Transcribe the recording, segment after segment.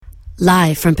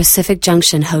Live from Pacific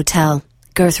Junction Hotel,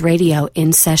 Girth Radio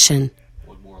in session.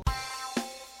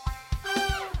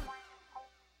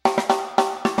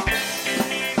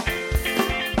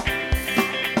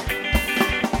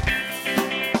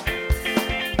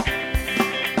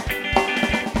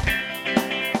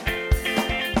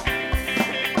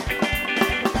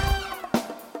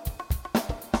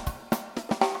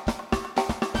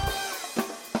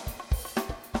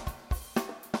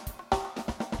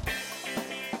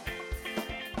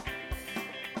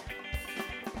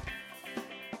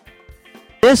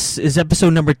 This is episode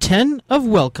number 10 of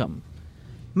Welcome.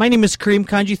 My name is Kareem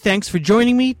Kanji. Thanks for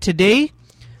joining me today.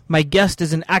 My guest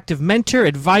is an active mentor,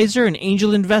 advisor, and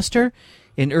angel investor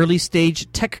in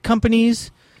early-stage tech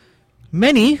companies.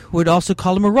 Many would also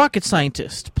call him a rocket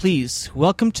scientist. Please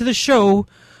welcome to the show,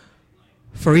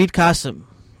 Fareed Qasim.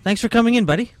 Thanks for coming in,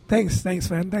 buddy. Thanks,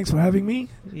 man. Thanks for having me.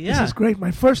 Yeah. This is great.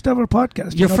 My first ever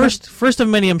podcast. Your first of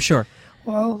many, I'm sure.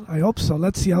 Well, I hope so.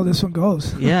 Let's see how this one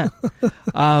goes. Yeah.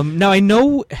 Now, I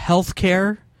know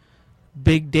healthcare,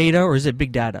 big data, or is it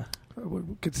big data?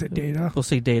 We could say data. We'll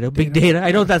say data. Big data.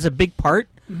 I know that's a big part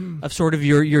of sort of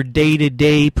your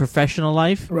day-to-day professional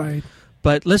life. Right.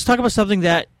 But let's talk about something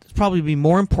that probably be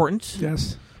more important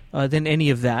than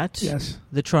any of that. Yes.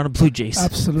 The Toronto Blue Jays.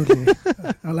 Absolutely.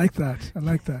 I like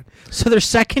that. So they're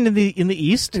second in the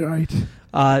East. Right.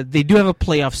 They do have a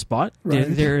playoff spot. Right.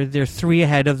 They're three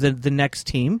ahead of the next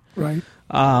team. Right.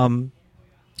 And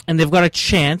they've got a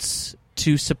chance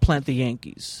to supplant the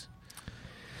Yankees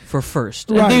for first.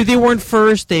 Right. And they weren't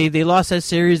first. They lost that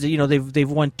series. You know,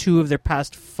 they've won 2 of their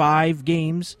past 5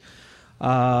 games.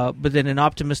 But then an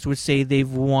optimist would say they've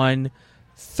won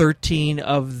 13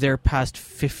 of their past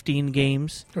 15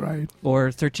 games. Right.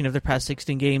 Or 13 of their past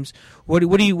 16 games. What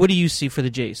do you see for the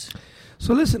Jays?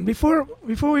 So listen, before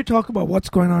we talk about what's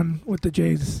going on with the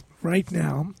Jays right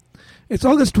now, it's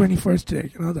August 21st today.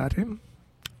 You know that, Do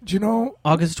you know?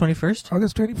 August 21st?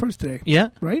 August 21st today. Yeah.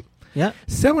 Right? Yeah.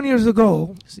 7 years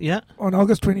ago, yeah, on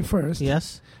August 21st,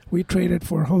 yes, we traded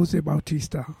for Jose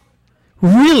Bautista.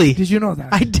 Really? Did you know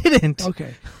that? I didn't.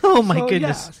 Okay. Oh my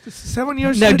goodness. Yeah, 7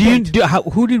 years. Now,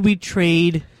 who did we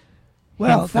trade?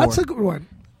 Well, that's a good one.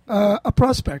 A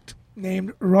prospect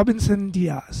named Robinson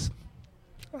Diaz.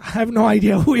 I have no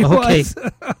idea who he was.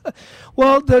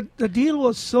 Well, the deal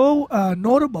was so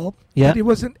notable that it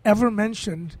wasn't ever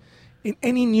mentioned in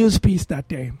any news piece that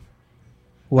day.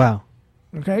 Wow.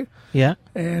 Okay. Yeah.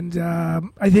 And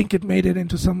I think it made it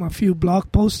into a few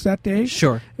blog posts that day.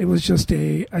 Sure. It was just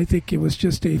a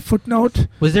footnote.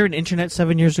 Was there an internet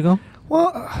 7 years ago?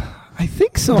 Well, I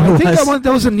think so.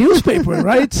 There was a newspaper,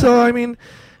 right? So I mean,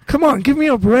 come on, give me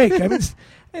a break. I mean,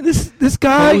 this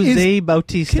guy Jose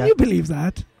Bautista. Can you believe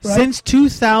that? Right? Since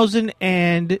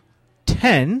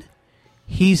 2010,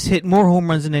 he's hit more home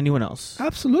runs than anyone else.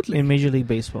 Absolutely. In Major League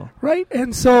Baseball. Right.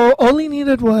 And so all he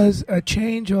needed was a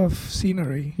change of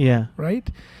scenery. Yeah. Right?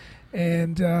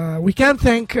 And we can't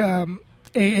thank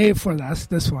AA for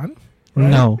this one.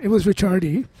 Right? No. It was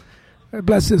Ricciardi.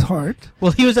 Bless his heart.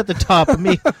 Well, he was at the top. I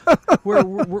mean, we're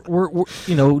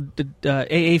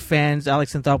AA fans,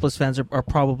 Alex Anthopoulos fans are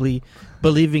probably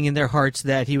believing in their hearts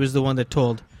that he was the one that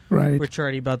told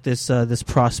Ricciardi about this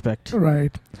prospect.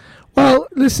 Right. Well,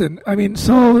 listen, I mean,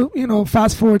 so,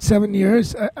 fast forward 7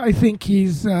 years, I think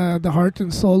he's the heart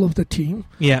and soul of the team.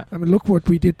 Yeah. I mean, look what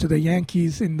we did to the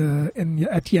Yankees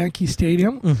at Yankee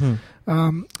Stadium.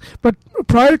 Mm-hmm. But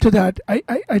prior to that,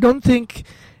 I don't think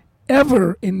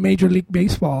ever in Major League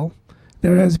Baseball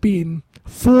there has been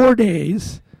 4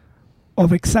 days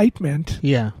of excitement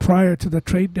prior to the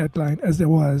trade deadline as there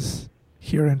was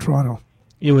here in Toronto.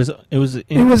 It was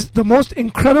the most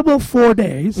incredible 4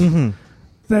 days. Mm-hmm.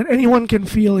 that anyone can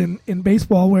feel in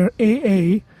baseball, where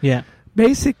AA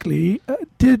basically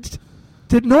did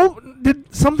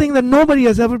something that nobody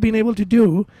has ever been able to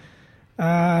do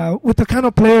with the kind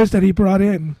of players that he brought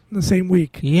in the same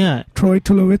week. Yeah. Troy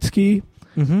Tulowitzki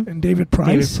and David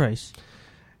Price.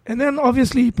 And then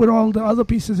obviously he put all the other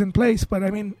pieces in place. But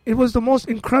I mean, it was the most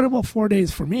incredible 4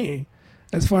 days for me,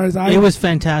 as far as It was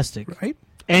fantastic. Right?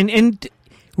 And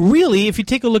really, if you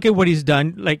take a look at what he's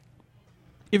done, like,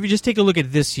 if you just take a look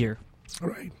at this year,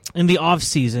 right, in the off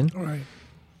season, right,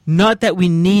 not that we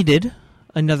needed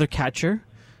another catcher,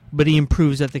 but he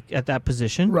improves at that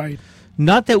position. Right.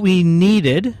 Not that we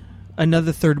needed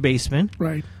another third baseman.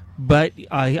 Right. But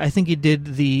I think he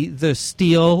did the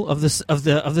steal of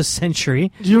the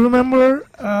century. Do you remember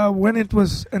when it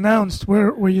was announced?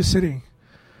 Where were you sitting?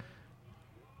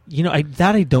 I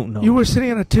don't know. You were sitting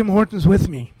at a Tim Hortons with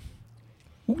me.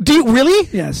 Do you really?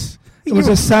 Yes. It was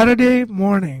a Saturday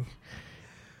morning,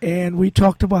 and we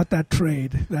talked about that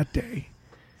trade that day.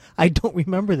 I don't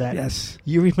remember that. Yes.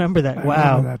 You remember that. I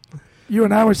wow. remember that. You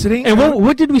and I were sitting. And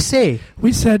what did we say?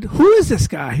 We said, who is this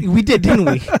guy? We did, didn't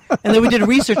we? And then we did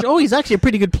research. Oh, he's actually a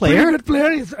pretty good player. Pretty good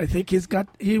player. I think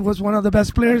he was one of the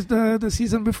best players the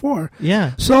season before.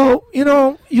 Yeah. So,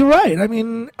 you're right. I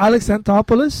mean, Alex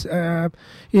Anthopoulos,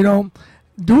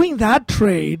 doing that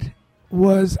trade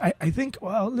was, I think,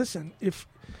 well, listen, if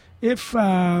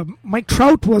Mike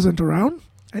Trout wasn't around,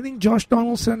 I think Josh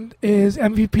Donaldson is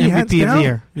MVP hands down. of the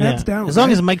year. Hands down. As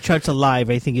long as Mike Trout's alive,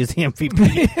 I think he's the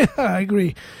MVP. Yeah, I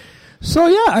agree. So,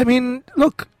 yeah, I mean,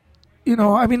 look,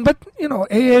 but AA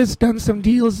has done some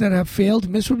deals that have failed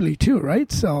miserably too, right?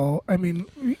 So, I mean,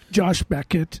 Josh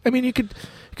Beckett. I mean, you could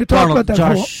talk about that.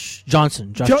 Josh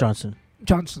Johnson.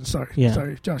 Johnson, sorry. Yeah.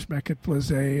 Sorry, Josh Beckett was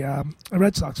a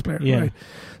Red Sox player, yeah. right?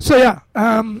 So, yeah,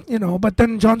 but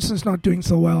then Johnson's not doing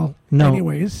so well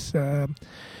anyways.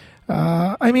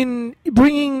 I mean,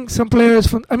 bringing some players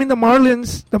from... I mean, the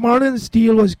Marlins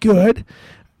deal was good.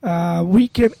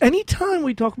 Anytime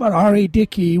we talk about R.A.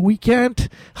 Dickey, we can't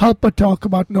help but talk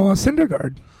about Noah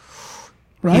Syndergaard,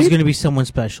 right? He's going to be someone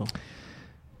special.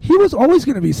 He was always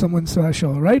going to be someone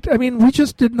special, right? I mean, we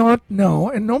just did not know,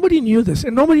 and nobody knew this,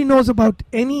 and nobody knows about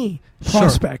any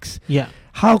prospects,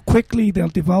 how quickly they'll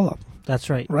develop. That's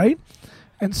right. Right?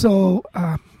 And so,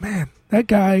 that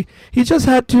guy, he just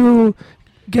had to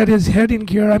get his head in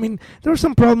gear. I mean, there were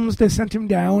some problems. They sent him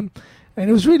down, and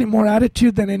it was really more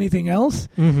attitude than anything else.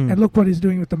 Mm-hmm. And look what he's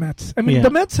doing with the Mets. I mean, the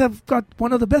Mets have got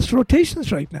one of the best rotations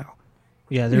right now.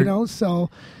 Yeah,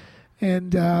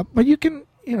 but you can,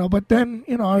 but then,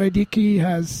 R.A. Dickey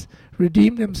has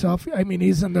redeemed himself. I mean,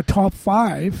 he's in the top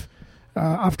 5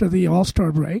 after the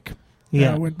All-Star break.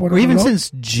 Yeah, or even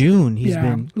since June, he's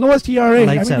been lowest ERA. I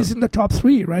mean, out. He's in the top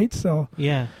 3, right? So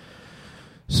yeah.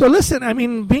 So listen, I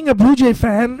mean, being a Blue Jay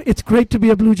fan, it's great to be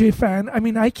a Blue Jay fan. I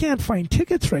mean, I can't find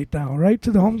tickets right now, right, to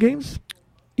the home games.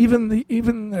 Even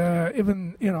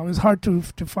it's hard to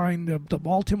find the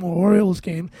Baltimore Orioles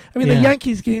game. I mean, the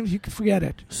Yankees games, you can forget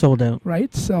it. Sold out,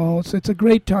 right? So it's a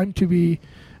great time to be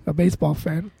a baseball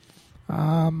fan.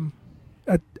 In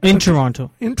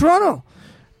Toronto. In Toronto,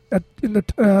 at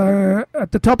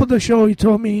the top of the show, he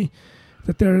told me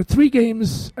that there are 3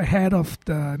 games ahead of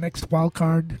the next wild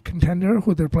card contender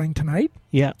who they're playing tonight.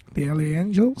 Yeah. The LA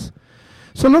Angels.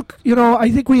 So look, I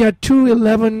think we had 2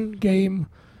 11-game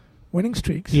winning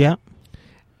streaks. Yeah.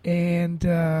 And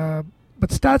but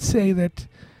stats say that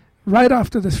right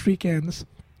after the streak ends,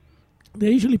 they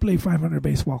usually play 500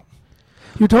 baseball.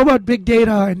 You talk about big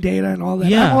data and all that.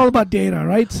 Yeah. I'm all about data,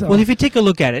 right? So well, if you take a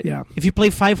look at it, yeah. If you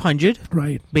play 500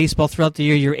 baseball throughout the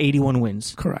year, you're 81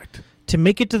 wins. Correct. To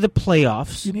make it to the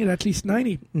playoffs, you need at least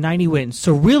 90 wins.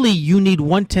 So really, you need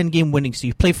 1 10-game winning streak.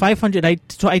 You play 500. I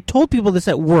told people this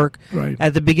at work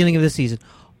at the beginning of the season.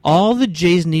 All the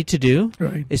Jays need to do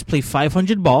is play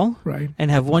 500 ball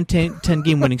and have 1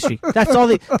 10-game winning streak. That's all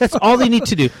they need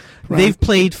to do. Right. They've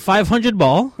played 500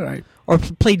 ball or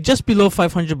played just below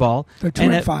 500 ball. They're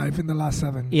 2-5 in the last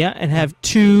 7. Yeah, and have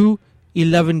 2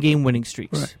 11-game winning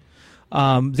streaks. Right.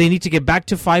 They need to get back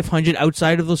to 500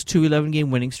 outside of those 2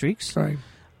 11-game winning streaks. Right.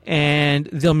 And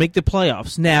they'll make the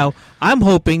playoffs. Now, I'm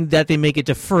hoping that they make it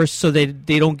to first so they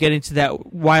don't get into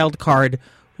that wild card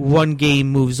 1 game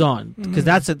moves on. Because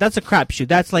that's a crapshoot.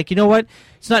 That's like, you know what?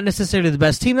 It's not necessarily the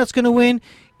best team that's going to win.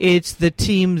 It's the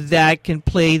team that can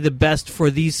play the best for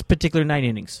these particular 9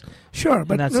 innings. Sure,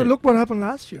 but look what happened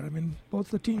last year. I mean, both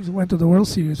the teams who went to the World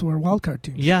Series were wildcard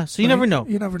teams. Yeah, so you never know.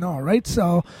 You never know, right?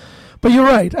 So, but you're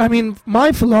right. I mean,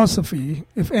 my philosophy,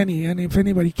 if any, and if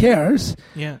anybody cares,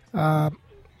 try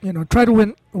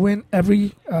to win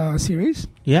every series.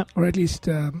 Yeah. Or at least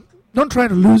don't try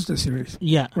to lose the series.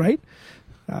 Yeah. Right?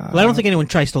 Well, I don't think anyone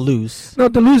tries to lose. No,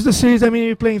 to lose the series, I mean,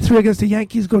 you're playing 3 against the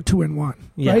Yankees, go 2-1.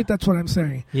 Yeah. Right? That's what I'm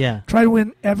saying. Yeah. Try to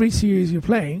win every series you're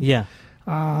playing. Yeah.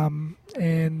 And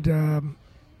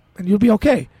you'll be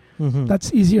okay. Mm-hmm.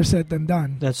 That's easier said than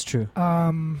done. That's true.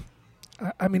 I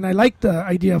mean, I like the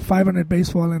idea of 500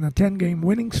 baseball and a 10-game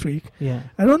winning streak. Yeah.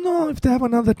 I don't know if they have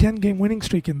another 10-game winning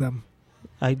streak in them.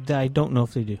 I don't know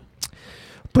if they do.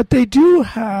 But they do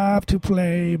have to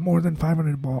play more than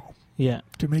 500 ball. Yeah.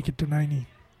 To make it to 90.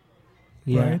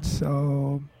 Yeah. Right?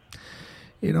 So,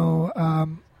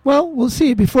 well, we'll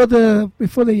see. Before the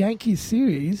Yankees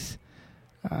series,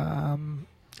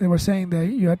 they were saying that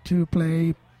you had to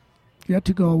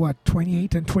go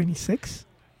 28 and 26.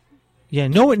 Yeah,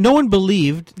 no one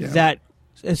believed that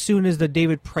as soon as the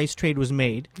David Price trade was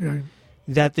made,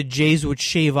 that the Jays would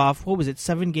shave off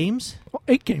 7 games?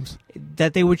 8 games.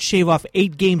 That they would shave off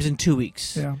 8 games in 2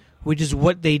 weeks. Yeah. Which is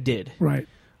what they did. Right.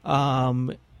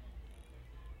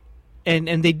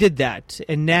 And they did that,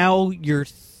 and now you're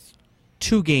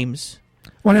 2 games.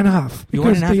 1.5.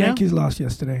 Because the Yankees lost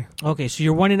yesterday. Okay, so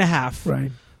you're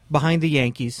 1.5 behind the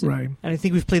Yankees. Right. And I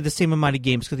think we've played the same amount of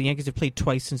games because the Yankees have played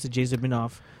twice since the Jays have been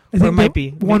off. I think it might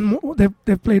be one more.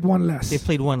 They've played one less. They've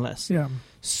played one less. Yeah.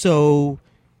 So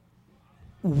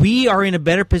we are in a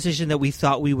better position than we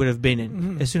thought we would have been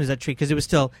in as soon as that trade, because it was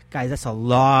still, guys, that's a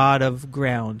lot of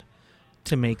ground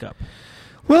to make up.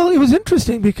 Well, it was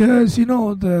interesting because,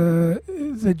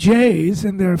 the Jays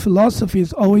and their philosophy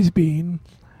has always been,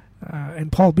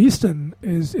 and Paul Beeston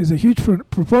is a huge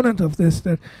proponent of this,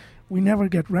 that we never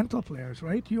get rental players,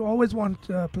 right? You always want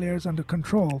players under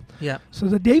control. Yeah. So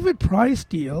the David Price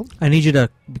deal... I need you to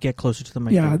get closer to the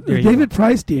mic. Yeah, the David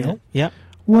Price deal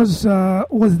was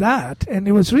that, and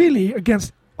it was really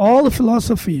against all the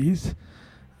philosophies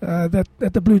that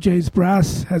the Blue Jays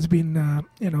brass has been,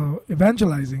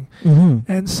 evangelizing.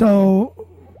 And so,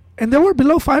 and they were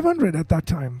below 500 at that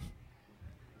time.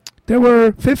 They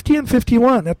were 50 and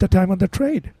 51 at the time of the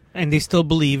trade. And they still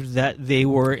believed that they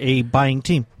were a buying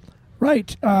team.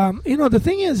 Right. The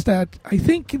thing is that I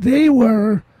think they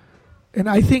were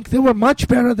much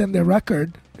better than their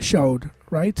record showed,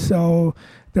 right? So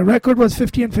their record was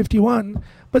 50 and 51,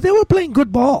 but they were playing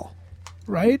good ball,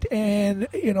 right? And,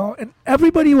 and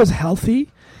everybody was healthy.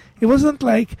 It wasn't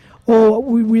like, oh,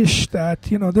 we wish that,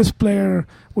 this player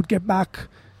would get back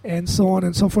and so on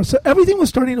and so forth. So everything was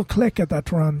starting to click at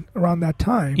that around that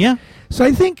time. Yeah. So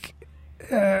I think...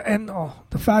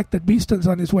 the fact that Beeston's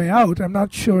on his way out, I'm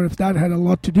not sure if that had a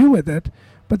lot to do with it.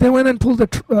 But they went and pulled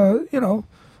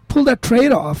that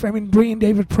trade off. I mean, bringing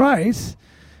David Price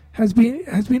has been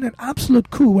an absolute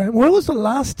coup. And when was the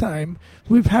last time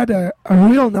we've had a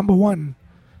real number one,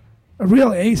 a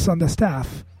real ace on the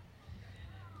staff?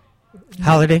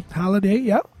 Halladay,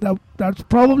 yeah. That's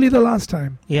probably the last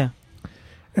time. Yeah.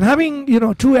 And having,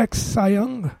 2 ex-Cy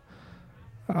Young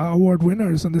award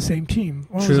winners on the same team.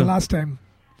 When was the last time?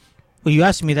 Well, you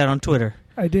asked me that on Twitter.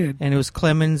 I did. And it was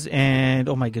Clemens and,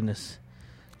 oh my goodness,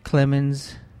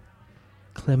 Clemens.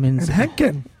 And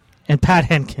Henkin. And Pat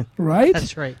Henkin. Right?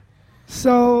 That's right.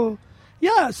 So,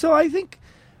 yeah, so I think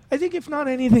if not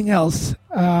anything else,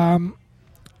 I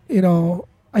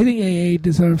think AA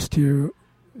deserves to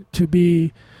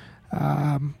be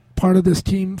part of this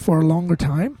team for a longer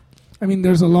time. I mean,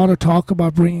 there's a lot of talk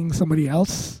about bringing somebody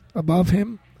else above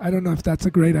him. I don't know if that's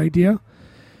a great idea,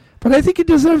 but I think he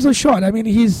deserves a shot. I mean,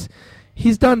 he's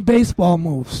done baseball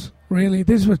moves. Really,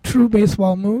 these were true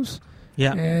baseball moves.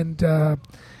 Yeah. And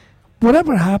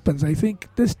whatever happens, I think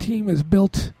this team is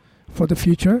built for the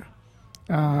future.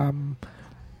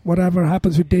 Whatever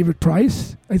happens with David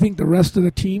Price, I think the rest of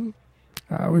the team,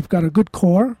 we've got a good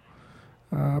core.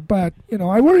 But,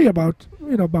 I worry about,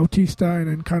 Bautista and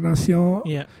Encarnacion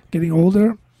getting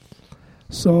older.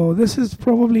 So this is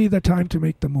probably the time to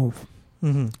make the move.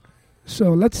 Mm-hmm.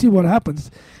 So let's see what happens.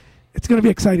 It's going to be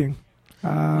exciting.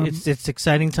 It's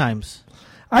exciting times.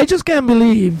 I just can't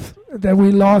believe that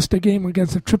we lost a game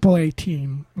against a AAA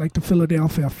team like the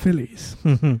Philadelphia Phillies.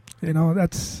 Mm-hmm.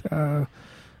 That's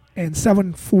and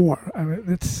 7-4. I mean,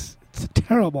 it's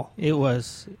terrible. It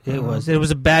was. It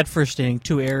was a bad first inning.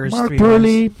 2 errors. Mark 3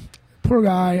 Burley, runs. poor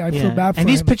guy. I feel bad for him. And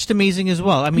he's pitched amazing as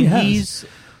well. I mean, he's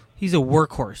a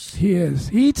workhorse. He is.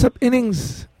 He eats up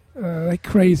innings like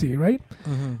crazy, right?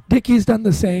 Mm-hmm. Dickey's done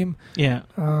the same. Yeah.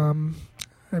 I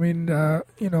mean, Do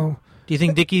you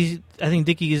think Dickey? I think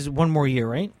Dickey is 1 more year,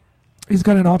 right? He's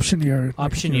got an option year.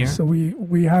 Option year. So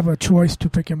we have a choice to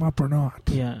pick him up or not.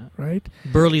 Yeah. Right?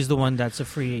 Burley's the one that's a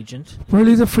free agent.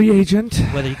 Burley's a free agent.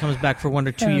 Whether he comes back for 1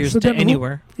 or 2 years to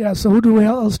anywhere. So who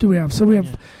else do we have? So we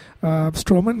have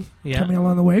Stroman coming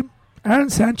along the way. Aaron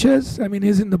Sanchez, I mean,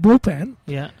 he's in the bullpen.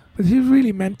 Yeah. But he's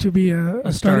really meant to be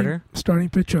a starting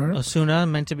pitcher. Osuna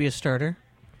meant to be a starter.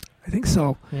 I think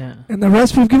so. Yeah. And the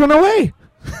rest we've given away.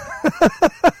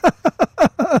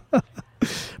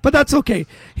 But that's okay.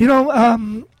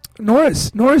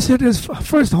 Norris hit his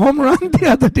first home run the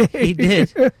other day. He did.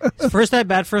 His first at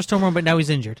bat, first home run, but now he's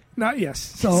injured. Yes.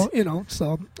 So,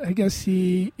 so I guess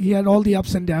he had all the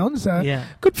ups and downs. Yeah.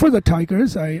 Good for the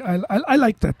Tigers. I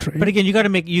like that trade. But again, you got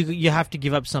to you have to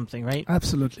give up something, right?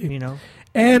 Absolutely.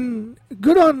 And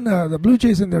good on the Blue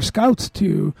Jays and their scouts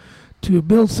to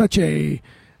build such a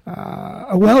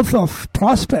wealth of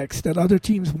prospects that other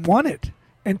teams wanted,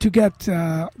 and to get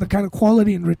the kind of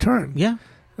quality in return. Yeah.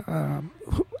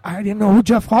 I didn't know who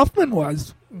Jeff Hoffman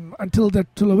was until the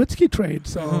Tulowitzki trade.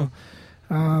 So,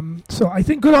 so I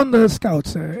think good on the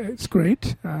scouts. It's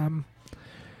great.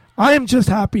 I am just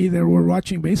happy that we're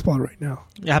watching baseball right now.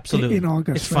 Absolutely. In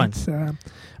August. It's fun.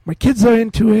 My kids are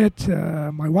into it.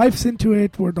 My wife's into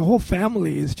it. The whole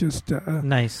family is just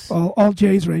nice. All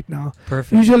Jays right now.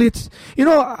 Perfect. Usually it's,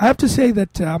 I have to say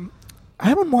that I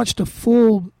haven't watched a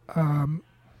full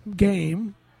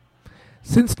game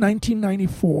since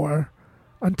 1994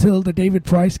 until the David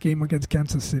Price game against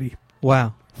Kansas City.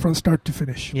 Wow. From start to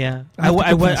finish. Yeah. I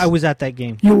was at that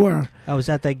game. You were? I was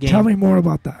at that game. Tell me more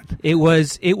about that. It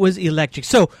was electric.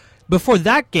 So, before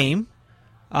that game,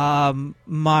 the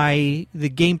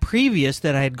game previous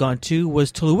that I had gone to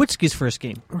was Tulowitzki's first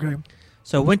game. Okay.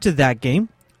 So I went to that game.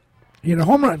 Hit a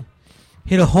home run.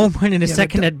 Hit a home run in his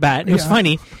second at bat. It was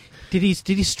funny. Did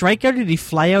he strike out or did he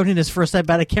fly out in his first at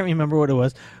bat? I can't remember what it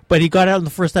was, but he got out in the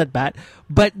first at bat.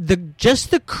 But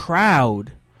the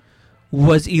crowd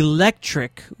was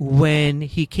electric when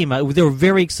he came out. They were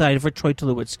very excited for Troy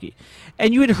Tulowitzki.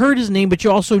 And you had heard his name, but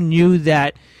you also knew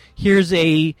that here's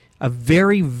a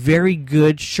very, very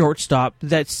good shortstop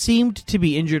that seemed to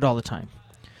be injured all the time.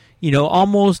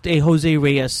 Almost a Jose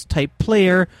Reyes type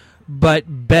player, but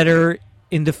better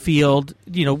in the field.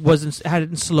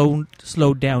 Hadn't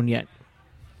slowed down yet.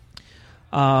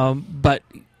 But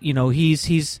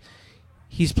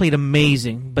he's played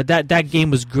amazing. But that game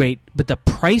was great. But the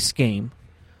Price game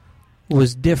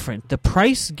was different. The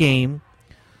Price game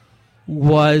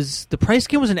was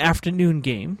an afternoon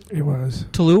game. It was.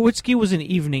 Tulowitzki was an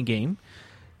evening game.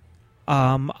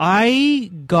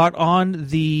 I got on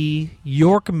the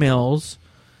York Mills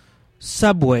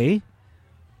subway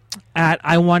at,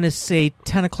 I want to say,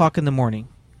 10 o'clock in the morning.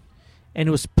 And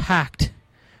it was packed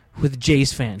with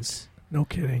Jays fans. No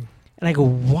kidding. And I go,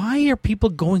 why are people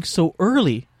going so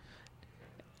early?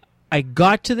 I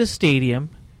got to the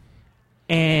stadium,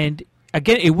 and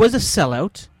again, it was a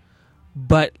sellout,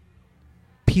 but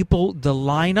the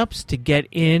lineups to get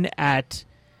in at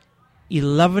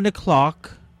 11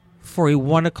 o'clock for a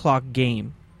 1 o'clock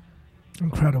game.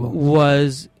 Incredible.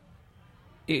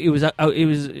 It was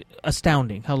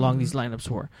astounding how long these lineups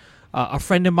were. A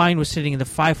friend of mine was sitting in the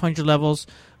 500 levels.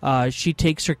 She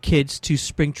takes her kids to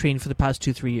spring train for the past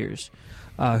 2-3 years.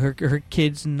 Her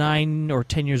kids, 9 or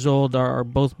 10 years old, are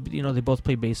both, they both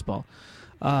play baseball.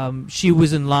 She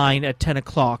was in line at 10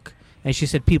 o'clock, and she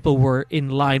said people were in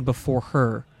line before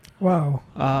her. Wow.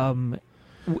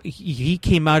 He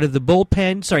came out of the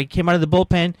bullpen. Sorry, he came out of the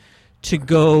bullpen to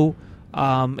go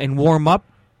and warm up,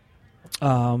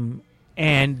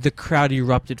 and the crowd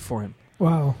erupted for him.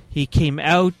 Wow. He came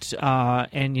out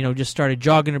and just started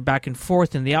jogging back and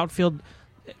forth in the outfield.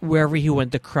 Wherever he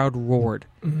went, the crowd roared.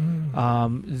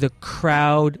 Mm-hmm. The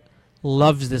crowd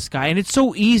loves this guy, and it's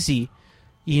so easy,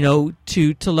 to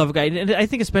love a guy. And I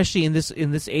think especially in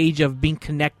this age of being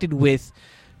connected with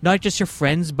not just your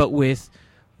friends, but with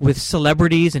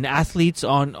celebrities and athletes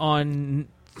on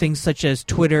things such as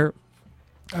Twitter,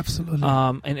 absolutely,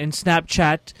 and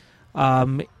Snapchat.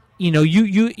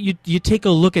 You take a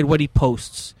look at what he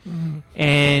posts,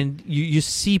 and you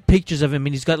see pictures of him,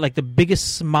 and he's got like the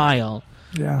biggest smile.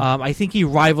 Yeah. I think he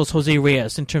rivals Jose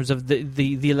Reyes in terms of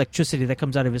the electricity that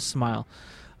comes out of his smile.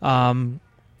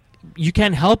 You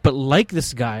can't help but like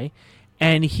this guy,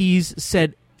 and he's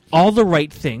said all the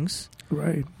right things.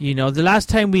 Right. The last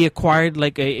time we acquired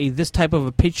like this type of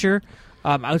a pitcher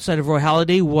outside of Roy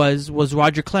Halladay was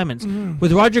Roger Clemens.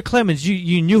 With Roger Clemens,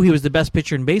 you knew he was the best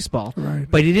pitcher in baseball, right,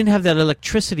 but he didn't have that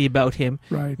electricity about him,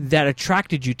 right, that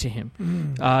attracted you to him.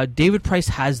 David Price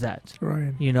has that,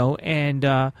 right. And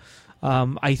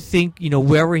I think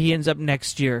wherever he ends up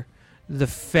next year, the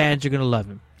fans are going to love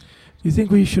him. Do you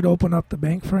think we should open up the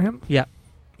bank for him? Yeah.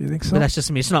 You think so? But that's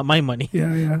just me. It's not my money.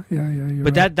 Yeah.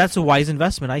 But right. that's a wise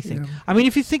investment, I think. Yeah. I mean,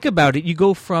 if you think about it, you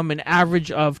go from an average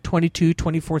of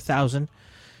 24,000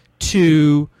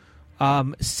 to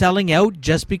selling out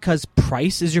just because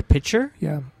Price is your pitcher.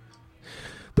 Yeah.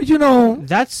 But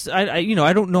that's I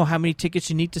don't know how many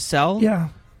tickets you need to sell. Yeah.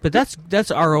 But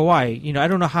that's ROI. I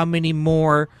don't know how many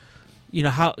more.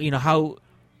 I've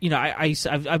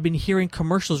been hearing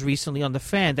commercials recently on the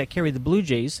Fan that carry the Blue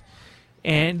Jays,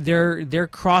 and they're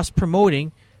cross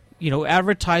promoting,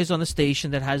 advertised on the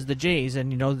station that has the Jays,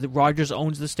 and the Rogers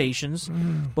owns the stations,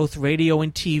 both radio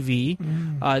and TV.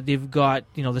 They've got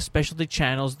the specialty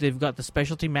channels, they've got the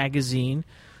specialty magazine,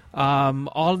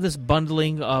 all of this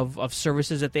bundling of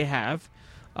services that they have.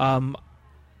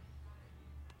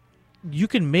 You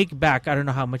can make back, I don't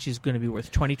know how much he's going to be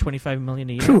worth, $20-25 million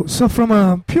a year. True. So from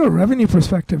a pure revenue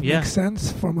perspective, yeah, makes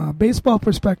sense. From a baseball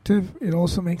perspective, it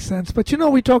also makes sense. But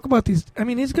we talk about these. I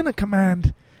mean, he's going to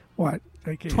command what,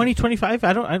 like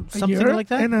 20-25? Something like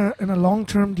that. In a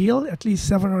long-term deal, at least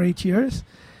 7 or 8 years.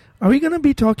 Are we going to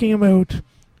be talking about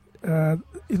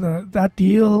that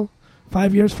deal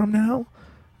 5 years from now,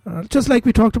 just like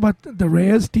we talked about the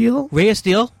Reyes deal. Reyes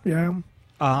deal? Yeah.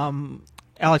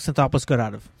 Alex Anthopoulos got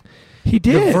out of. He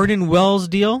did. The Vernon Wells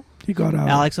deal? He got out.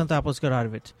 Alex Anthopoulos got out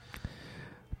of it.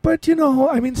 But,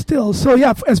 still. So,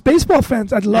 yeah, as baseball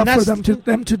fans, I'd love for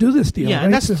them to do this deal. Yeah, right?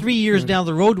 And that's 3 years down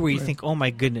the road where you think, oh,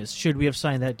 my goodness, should we have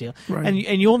signed that deal? Right.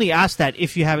 And you only ask that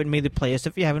if you haven't made the playoffs,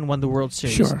 if you haven't won the World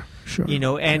Series.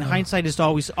 Sure. And hindsight is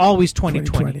always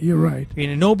 2020. You're right.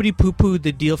 Nobody poo-pooed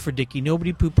the deal for Dickey.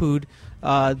 Nobody poo-pooed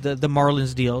the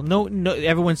Marlins deal. No,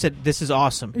 everyone said this is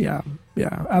awesome. Yeah,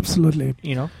 absolutely.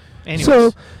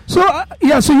 Anyways.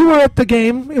 So you were at the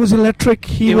game. It was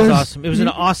electric. It was awesome. It was an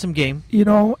awesome game.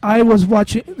 I was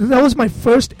watching. That was my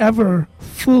first ever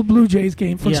full Blue Jays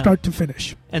game from start to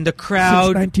finish. And the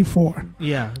crowd. Since '94.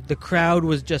 Yeah, the crowd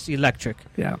was just electric.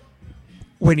 Yeah.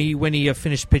 When he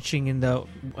finished pitching in I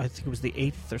think it was the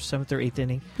 8th or 7th or 8th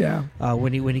inning. Yeah.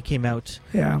 When he came out.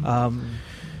 Yeah.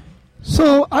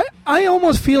 So I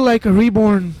almost feel like a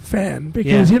reborn fan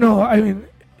because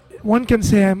one can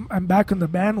say I'm back on the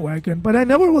bandwagon, but I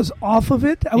never was off of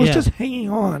it. I was just hanging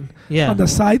on the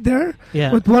side there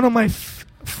with one of my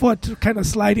foot kind of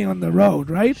sliding on the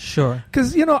road, right? Sure.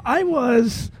 Because, I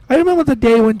remember the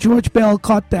day when George Bell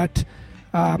caught that.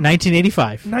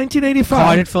 1985.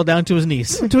 Caught it, fell down to his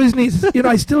knees.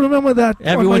 I still remember that.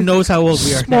 Everyone knows how old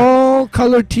we are now. Small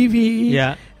color TV.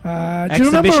 Yeah. Do you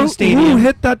remember who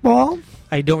hit that ball?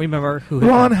 I don't remember who hit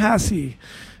Ron Hasse.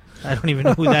 I don't even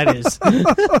know who that is.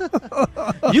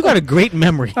 You got a great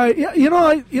memory.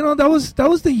 That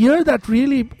was the year that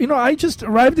really, I just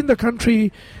arrived in the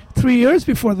country 3 years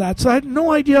before that, so I had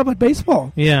no idea about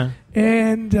baseball. Yeah.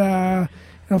 And a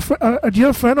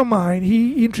dear friend of mine,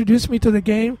 he introduced me to the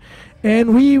game,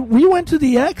 and we went to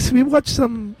the X. We watched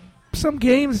some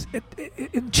games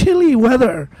in chilly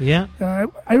weather. Yeah.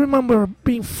 I remember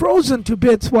being frozen to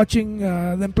bits watching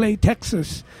them play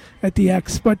Texas at the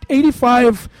X. But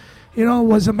 85,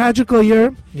 was a magical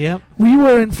year. Yeah. We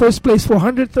were in first place for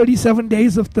 137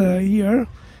 days of the year.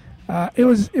 It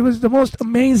was the most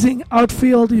amazing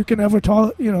outfield you can ever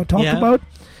talk about.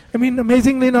 I mean,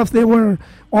 amazingly enough, they were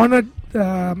honored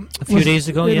a few days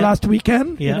ago, last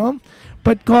weekend.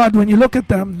 But God, when you look at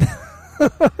them,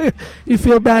 you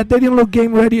feel bad. They didn't look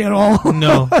game ready at all.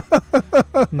 No.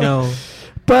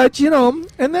 But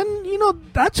and then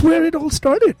that's where it all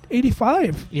started.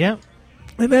 85. Yeah.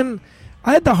 And then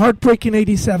I had the heartbreak in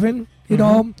 87.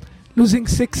 Losing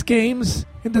 6 games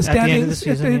in the standings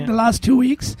in the last 2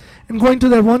 weeks, and going to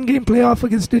that 1-game playoff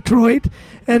against Detroit,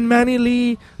 and Manny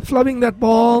Lee flubbing that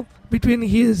ball between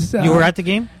his... you were at the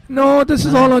game? No, this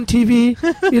is all on TV.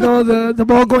 The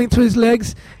ball going through his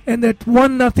legs, and that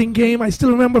 1-0 game. I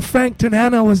still remember Frank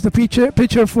Tanana was the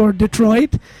pitcher for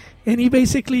Detroit, and he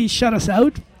basically shut us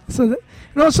out. So,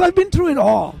 so I've been through it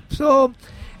all. So,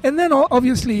 and then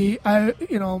obviously, and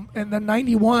then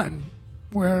 91,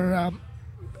 where...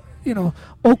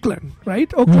 Oakland,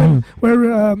 right? Oakland,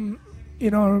 where,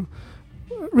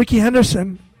 Ricky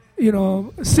Henderson,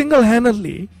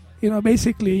 single-handedly,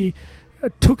 basically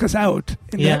took us out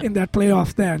in that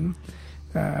playoff then.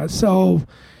 So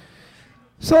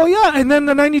yeah, and then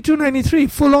the 92, 93,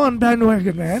 full-on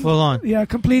bandwagon, man. Full-on. Yeah,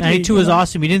 completely. 92 was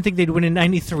awesome. You didn't think they'd win in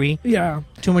 93. Yeah.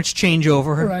 Too much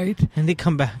changeover. Right. And they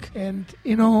come back. And,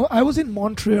 I was in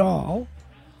Montreal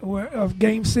of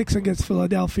Game 6 against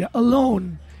Philadelphia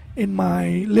alone in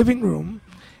my living room,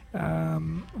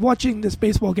 watching this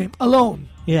baseball game alone.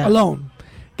 Yeah. Alone.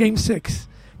 Game 6.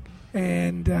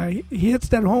 And he hits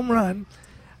that home run.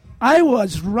 I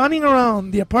was running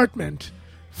around the apartment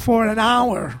for an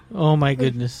hour. Oh, my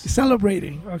goodness.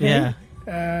 Celebrating. Okay?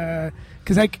 Yeah.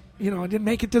 Because I didn't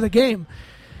make it to the game.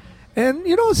 And,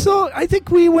 so I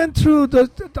think we went through the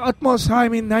utmost high. I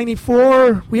mean,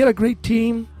 94, we had a great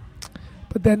team.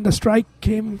 But then the strike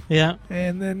came. Yeah.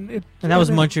 And then that was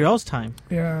Montreal's time.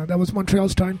 Yeah, that was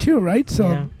Montreal's time too, right?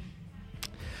 So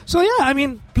I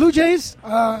mean, Blue Jays,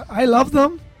 I love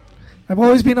them. I've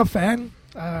always been a fan.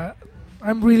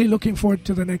 I'm really looking forward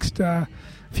to the next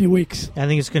few weeks. I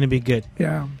think it's going to be good.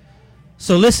 Yeah.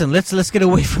 So listen, let's get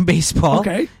away from baseball.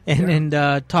 Okay. And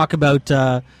talk about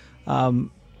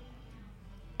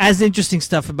as interesting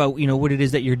stuff about what it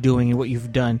is that you're doing and what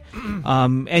you've done,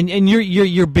 and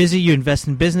you're busy. You invest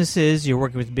in businesses. You're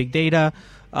working with big data.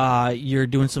 You're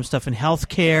doing some stuff in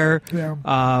healthcare. Yeah.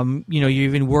 You're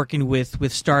even working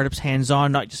with startups hands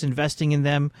on, not just investing in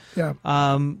them. Yeah.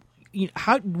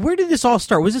 Where did this all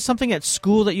start? Was this something at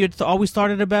school that you had always thought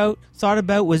about?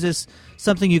 Was this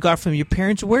something you got from your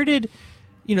parents? Where did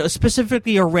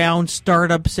specifically around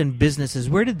startups and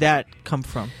businesses? Where did that come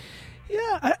from?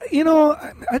 Yeah,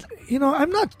 I'm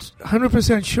not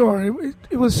 100% sure.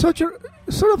 It was such a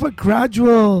sort of a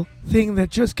gradual thing that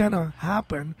just kind of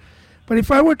happened. But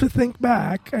if I were to think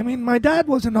back, I mean, my dad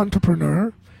was an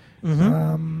entrepreneur,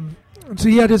 so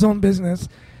he had his own business,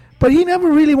 but he never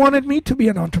really wanted me to be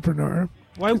an entrepreneur.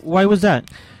 Why was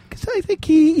that? Because I think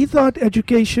he thought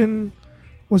education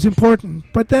was important,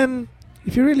 but then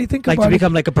if you really think about it... Like to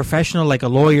become like a professional, like a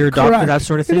lawyer, correct. Doctor, that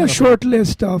sort of thing? A short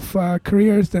list of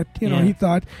careers that, he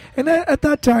thought. And at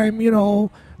that time,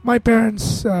 my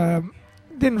parents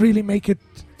didn't really make it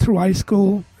through high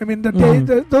school. I mean,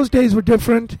 those days were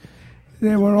different.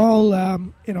 They were all,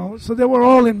 so they were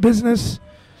all in business.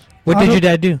 What did your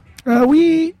dad do?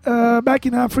 We, back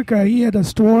in Africa, he had a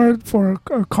store for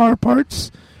car parts.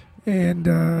 And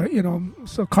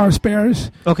so car spares.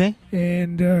 Okay.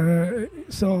 And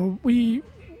so we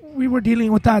were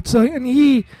dealing with that. So and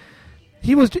he'd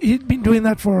been doing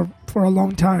that for a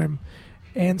long time,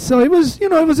 and so it was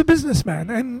a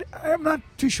businessman. And I'm not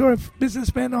too sure if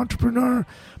businessman, entrepreneur,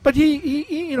 but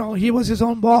he was his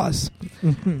own boss.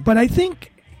 Mm-hmm. But I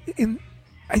think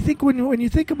when you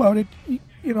think about it,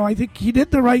 I think he did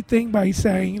the right thing by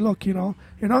saying, look, you're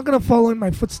not going to follow in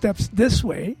my footsteps this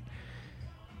way.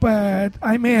 But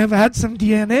I may have had some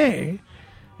DNA,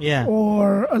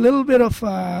 or a little bit of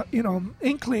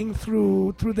inkling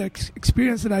through the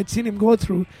experience that I'd seen him go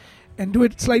through, and do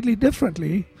it slightly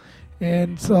differently.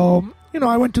 And so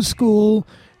I went to school.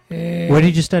 Where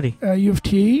did you study? U of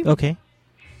T. Okay.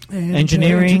 And,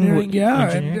 engineering,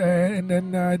 yeah, and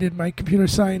then I did my computer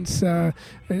science.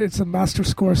 It's some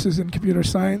master's courses in computer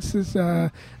sciences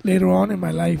later on in my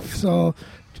life. So,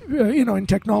 in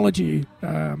technology.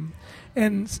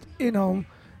 And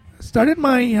started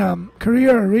my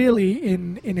career really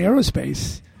in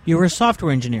aerospace. You were a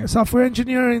software engineer. A software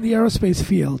engineer in the aerospace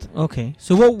field. Okay,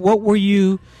 so what were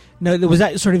you? No, was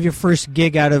that sort of your first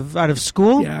gig out of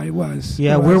school? Yeah, it was.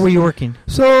 Yeah, where were you working?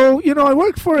 So I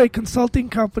worked for a consulting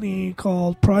company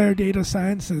called Prior Data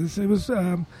Sciences. It was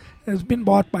has been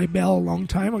bought by Bell a long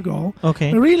time ago.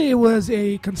 Okay, but really it was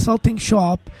a consulting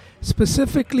shop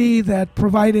specifically that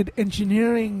provided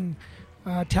engineering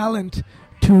talent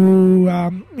to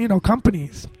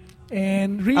companies,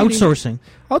 and really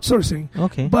outsourcing.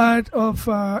 Okay, but of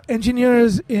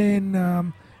engineers in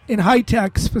high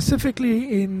tech,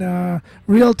 specifically in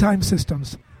real-time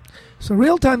systems. So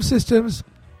real-time systems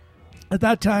at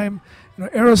that time,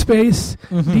 aerospace,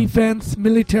 defense,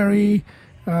 military,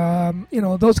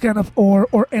 those kind of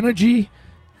or energy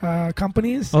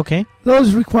companies. Okay,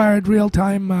 those required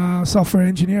real-time software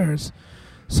engineers.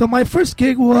 So my first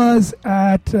gig was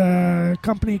at a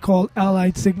company called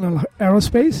Allied Signal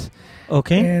Aerospace.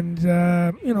 Okay. And,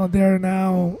 they're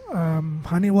now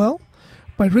Honeywell.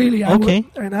 But really, I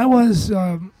was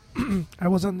I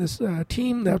was on this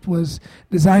team that was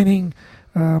designing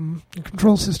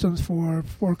control systems for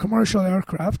commercial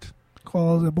aircraft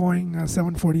called the Boeing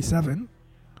 747.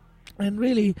 And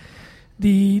really,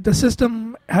 the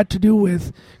system had to do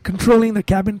with controlling the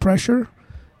cabin pressure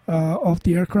of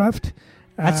the aircraft.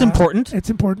 That's important. It's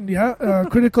important, yeah.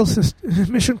 Critical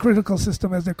mission critical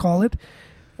system, as they call it,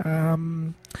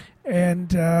 and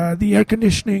the air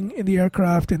conditioning in the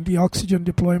aircraft and the oxygen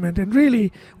deployment. And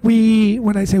really,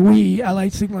 when I say we,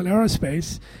 Allied Signal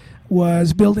Aerospace,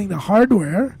 was building the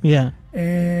hardware. Yeah.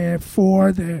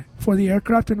 For the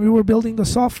aircraft, and we were building the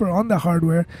software on the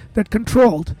hardware that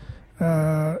controlled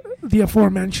the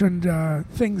aforementioned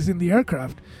things in the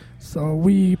aircraft. So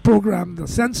we programmed the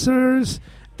sensors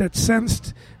that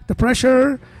sensed the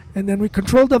pressure, and then we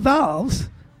controlled the valves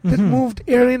that moved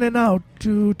air in and out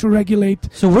to regulate.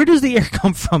 So where does the air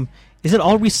come from? Is it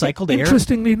all recycled air?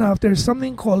 Interestingly enough, there's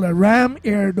something called a ram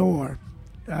air door.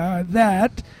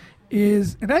 That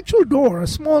is an actual door, a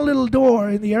small little door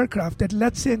in the aircraft that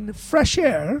lets in fresh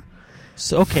air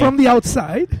from the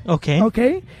outside. Okay.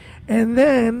 Okay. And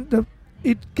then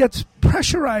it gets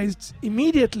pressurized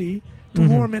immediately to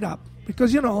warm it up.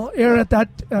 Because, air at that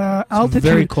altitude it's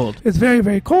very cold. It's very,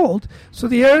 very cold. So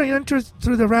the air enters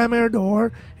through the ram air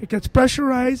door. It gets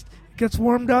pressurized, it gets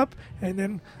warmed up, and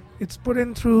then it's put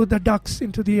in through the ducts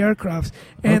into the aircraft.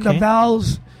 And the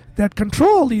valves that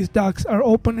control these ducts are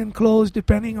open and closed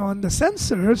depending on the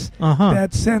sensors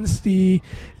that sense the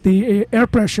air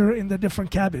pressure in the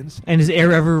different cabins. And is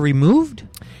air ever removed?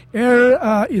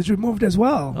 Air is removed as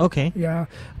well. Okay. Yeah.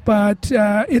 But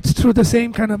it's through the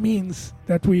same kind of means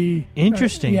that we...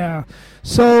 Interesting. Yeah.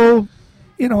 So,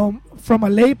 from a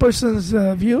layperson's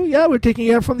view, we're taking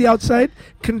air from the outside,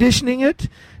 conditioning it,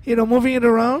 moving it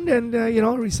around and,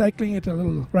 recycling it a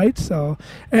little, right? So,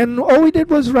 and all we did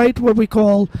was write what we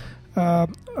call a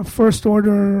first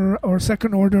order or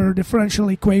second order differential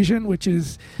equation, which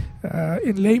is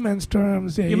in layman's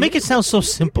terms you make it sound so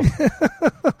simple.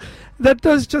 That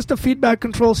does just a feedback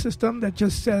control system that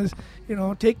just says,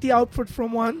 take the output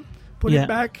from one, put it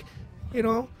back,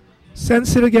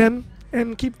 sense it again,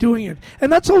 and keep doing it.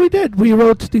 And that's all we did. We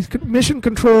wrote these mission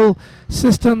control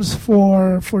systems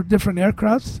for different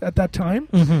aircrafts at that time.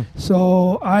 Mm-hmm.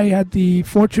 So I had the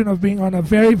fortune of being on a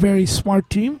very, very smart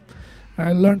team.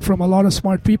 I learned from a lot of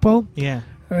smart people. Yeah.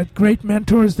 I had great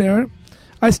mentors there.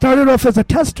 I started off as a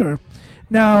tester.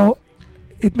 Now,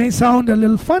 it may sound a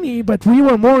little funny, but we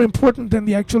were more important than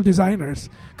the actual designers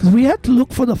because we had to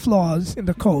look for the flaws in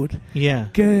the code. Yeah.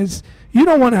 Because you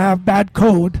don't want to have bad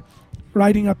code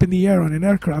riding up in the air on an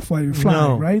aircraft while you're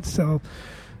flying, right? So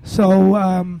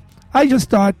I just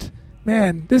thought,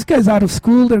 man, this guy's out of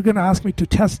school. They're going to ask me to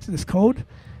test this code.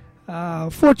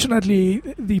 Fortunately,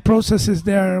 the processes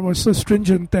there were so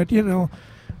stringent that,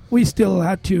 we still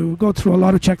had to go through a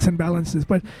lot of checks and balances.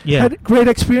 But had great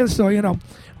experience, though,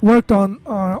 worked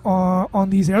on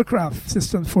these aircraft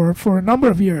systems for a number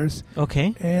of years.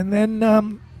 Okay. And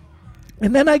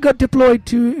then I got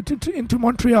deployed into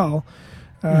Montreal.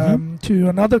 To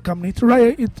another company to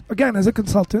write it again as a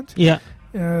consultant. Yeah,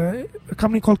 a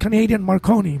company called Canadian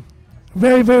Marconi,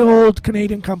 very, very old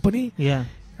Canadian company. Yeah,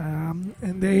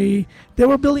 and they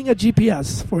were building a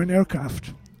GPS for an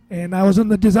aircraft, and I was on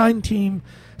the design team.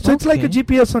 So it's like a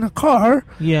GPS on a car,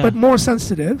 but more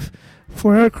sensitive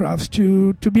for aircrafts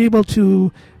to be able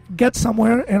to get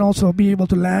somewhere and also be able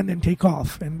to land and take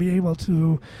off and be able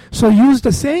to use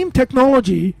the same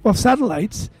technology of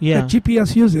satellites that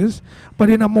GPS uses, but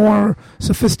in a more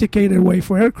sophisticated way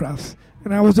for aircrafts.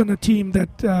 And I was on a team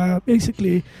that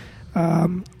basically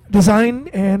designed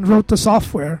and wrote the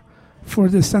software for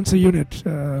this sensor unit.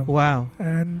 Wow.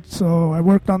 And so I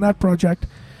worked on that project.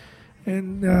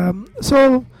 And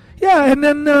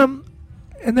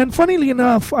and then funnily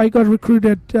enough, I got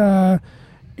recruited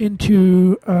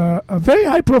into a very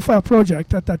high-profile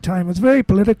project at that time. It was very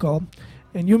political,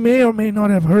 and you may or may not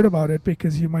have heard about it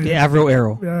because you might. The Avro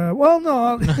Arrow. Well,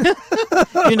 no.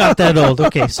 You're not that old.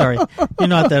 Okay, sorry. You're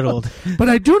not that old. But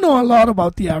I do know a lot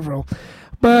about the Avro.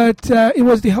 But it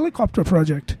was the helicopter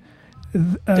project.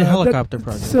 The helicopter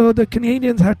project. So the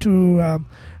Canadians had to,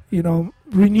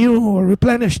 renew or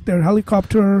replenish their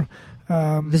helicopter.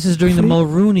 This is during the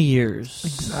Mulrooney years.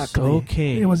 Exactly.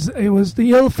 Okay. It was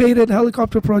the ill-fated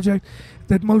helicopter project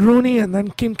that Mulrooney and then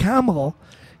Kim Campbell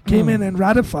came in and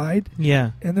ratified.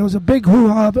 Yeah. And there was a big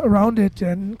hoo-ha around it,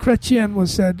 and Chrétien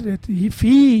was said that if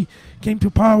he came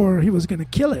to power, he was going to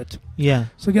kill it. Yeah.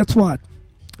 So guess what?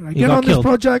 I get on this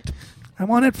project. I'm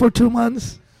on it for 2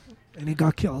 months, and he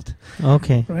got killed.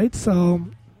 Okay. Right? So,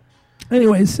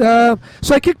 anyways, so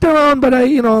I kicked around, but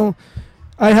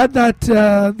I had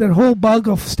that whole bug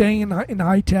of staying in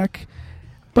high tech,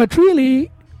 but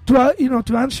really,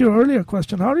 to answer your earlier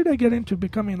question, how did I get into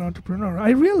becoming an entrepreneur? I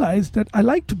realized that I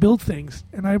like to build things,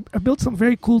 and I built some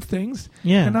very cool things.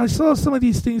 Yeah. And I saw some of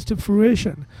these things to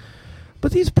fruition,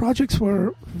 but these projects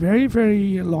were very,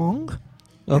 very long.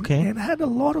 Okay. And had a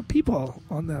lot of people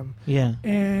on them. Yeah.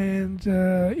 And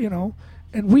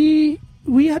and we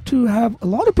had to have a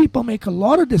lot of people make a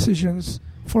lot of decisions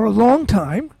for a long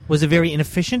time. Was it very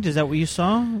inefficient? Is that what you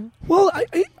saw? Well,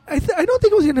 I don't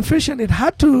think it was inefficient. It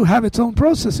had to have its own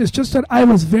process. It's just that I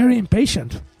was very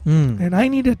impatient. And I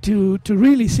needed to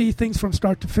really see things from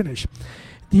start to finish.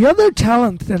 The other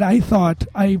talent that I thought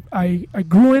I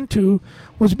grew into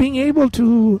was being able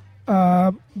to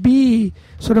be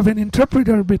sort of an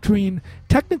interpreter between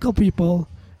technical people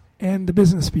and the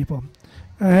business people.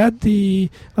 I had the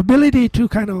ability to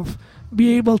kind of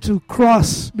be able to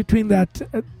cross between that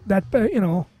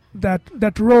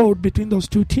road between those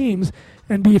two teams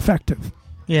and be effective.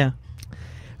 Yeah.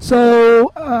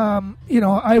 So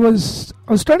I was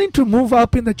starting to move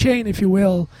up in the chain, if you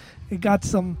will. I got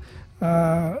some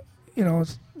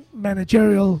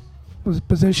managerial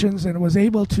positions and was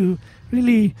able to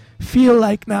really feel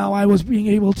like now I was being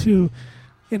able to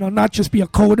not just be a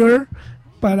coder,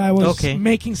 but I was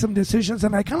making some decisions,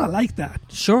 and I kind of liked that.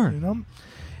 Sure.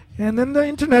 And then the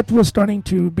internet was starting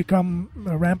to become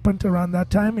rampant around that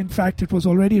time. In fact, it was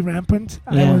already rampant.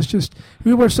 Yeah.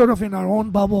 We were sort of in our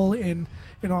own bubble in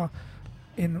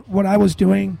what I was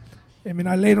doing. I mean,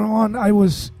 later on, I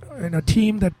was in a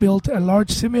team that built a large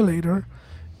simulator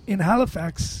in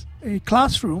Halifax, a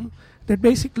classroom that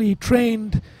basically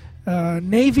trained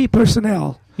Navy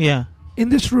personnel in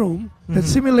this room that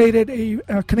simulated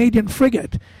a Canadian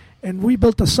frigate. And we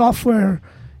built the software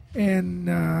in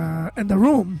the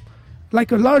room like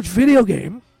a large video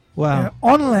game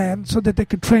on land so that they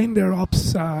could train their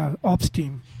ops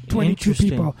team. 22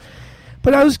 people.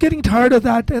 But I was getting tired of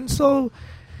that, and so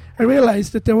I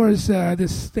realized that there was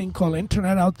this thing called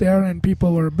internet out there, and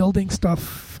people were building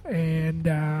stuff, and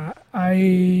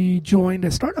I joined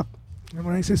a startup. And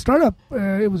when I say startup,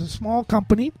 it was a small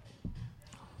company,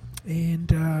 and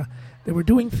they were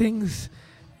doing things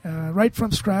right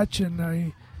from scratch, and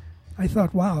I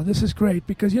thought, wow, this is great,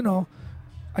 because,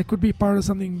 I could be part of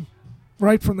something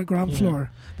right from the ground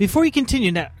floor. Before you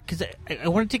continue, now, because I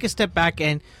want to take a step back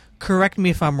and correct me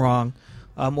if I'm wrong,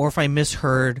 or if I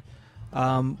misheard,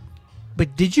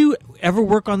 but did you ever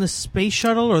work on the space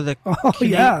shuttle or the... Oh,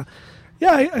 yeah.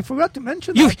 Yeah, I forgot to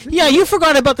mention that. Yeah, you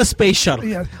forgot about the space shuttle.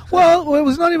 Yeah. Well, it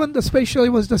was not even the space shuttle, it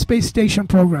was the space station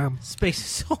program.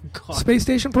 Space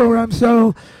station program.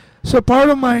 So part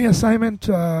of my assignment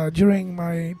during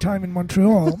my time in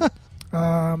Montreal,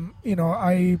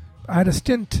 I had a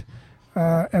stint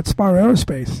at Spar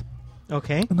Aerospace.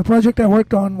 Okay. And the project I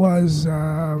worked on was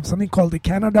something called the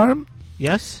Canadarm.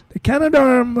 Yes. The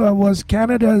Canadarm was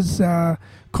Canada's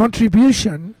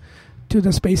contribution to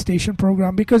the space station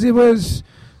program, because it was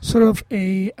sort of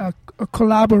a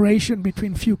collaboration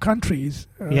between few countries.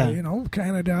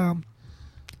 Canada,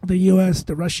 the U.S.,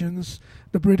 the Russians,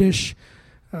 the British,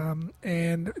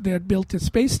 and they had built a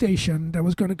space station that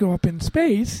was going to go up in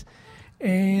space,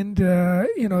 and they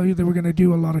were going to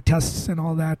do a lot of tests and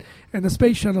all that, and the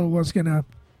space shuttle was going to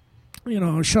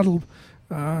shuttle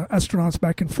astronauts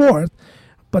back and forth,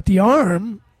 but the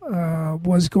arm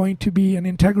was going to be an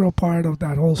integral part of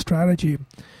that whole strategy.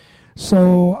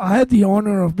 So I had the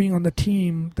honor of being on the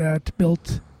team that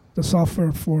built the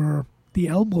software for the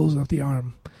elbows of the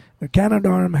arm. The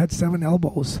Canadarm had 7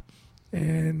 elbows,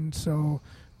 and so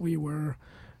I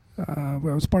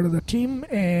was part of the team,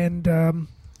 and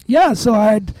so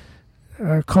I had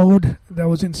code that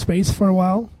was in space for a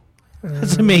while.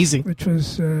 That's amazing. Which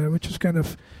was kind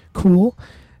of cool,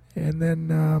 and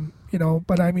then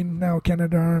but I mean, now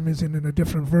Canadarm is in a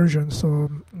different version, so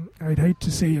I'd hate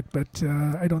to say it, but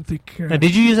I don't think... now,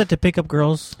 did you use that to pick up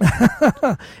girls?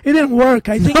 It didn't work.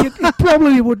 I think it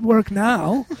probably would work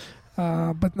now,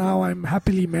 but now I'm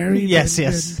happily married. Yes.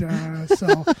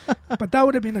 But that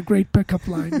would have been a great pickup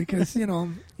line, because, being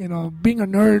a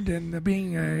nerd and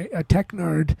being a tech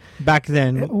nerd... Back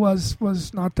then. It was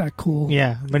not that cool.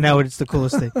 Yeah, but now it's the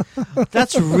coolest thing.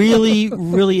 That's really,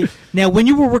 really... Now, when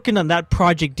you were working on that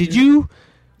project,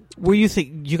 were you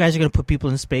think you guys are going to put people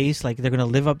in space? Like, they're going to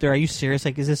live up there? Are you serious?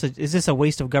 Like, is this a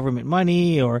waste of government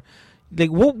money? Or,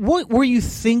 like, what were you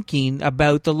thinking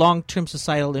about the long-term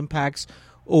societal impacts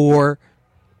or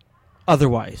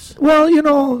otherwise?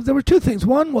 Well, there were two things.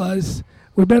 One was,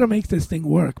 we better make this thing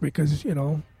work, because,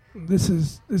 this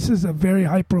is a very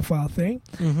high-profile thing.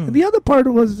 Mm-hmm. And the other part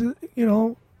was,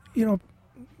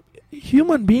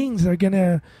 human beings are going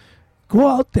to go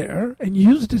out there and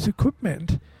use this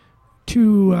equipment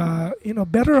to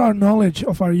better our knowledge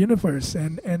of our universe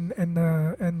and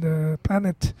the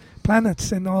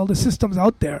planets and all the systems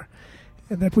out there,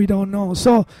 and that we don't know.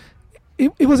 So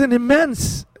it was an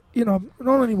immense, not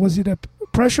only was it a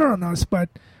pressure on us, but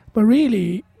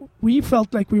really we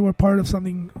felt like we were part of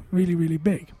something really, really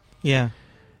big. Yeah.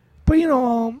 But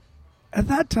at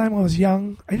that time I was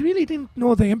young. I really didn't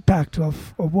know the impact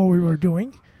of what we were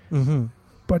doing. Mm-hmm.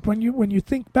 But when you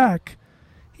think back,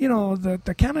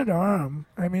 the Canadarm,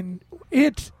 I mean,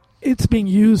 it's being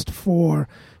used for,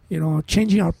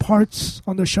 changing our parts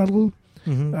on the shuttle.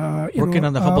 Mm-hmm. Working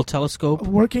on the Hubble telescope.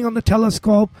 Working on the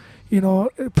telescope, a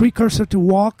precursor to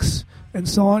walks and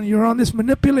so on. You're on this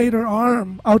manipulator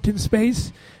arm out in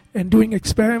space and doing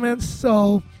experiments.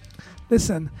 So,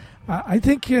 listen, I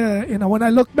think, when I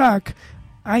look back,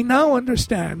 I now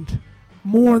understand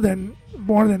more than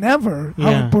ever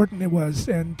how important it was.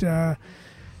 And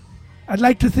I'd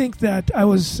like to think that I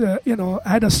was,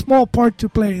 had a small part to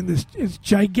play in this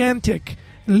gigantic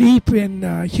leap in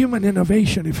human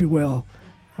innovation, if you will.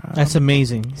 That's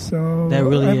amazing. So that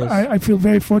really is. I feel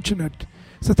very fortunate.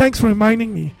 So thanks for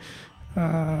reminding me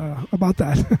about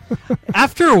that.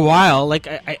 After a while, like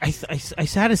I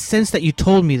had a sense that you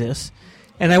told me this,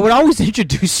 and I would always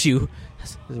introduce you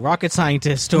as a rocket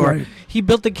scientist, or he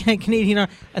built the Canadian arm,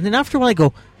 and then after a while I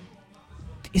go,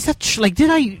 is that did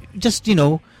I just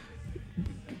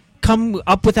come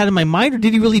up with that in my mind, or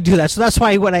did he really do that? So that's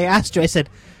why when I asked you, I said,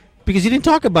 because you didn't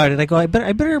talk about it, I go, I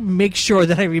better make sure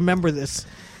that I remember this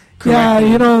correctly.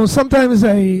 Yeah, sometimes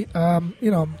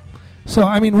so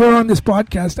I mean, we're on this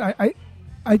podcast.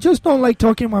 I just don't like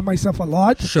talking about myself a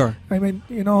lot. Sure. I mean,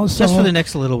 so just for the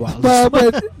next little while.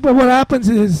 But what happens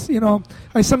is,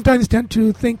 I sometimes tend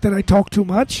to think that I talk too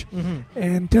much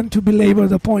and tend to belabor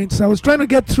the points. I was trying to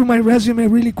get through my resume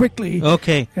really quickly.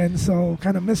 Okay. And so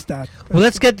kind of missed that. Well,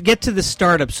 let's get to the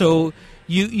startup. So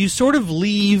you sort of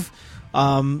leave,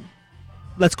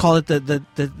 let's call it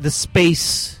the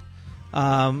space,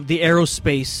 the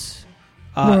aerospace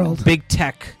world, big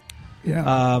tech.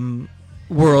 Yeah.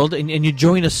 World, and you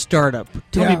join a startup.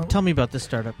 Tell me about this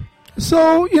startup.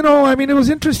 So, it was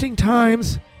interesting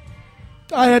times.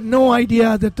 I had no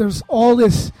idea that there's all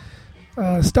this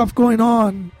stuff going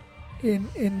on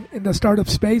in the startup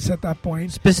space at that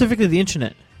point. Specifically the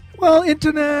internet. Well,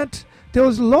 internet, there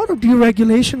was a lot of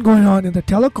deregulation going on in the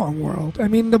telecom world. I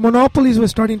mean, the monopolies were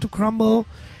starting to crumble.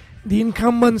 The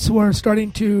incumbents were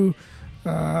starting to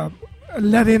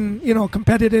let in,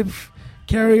 competitive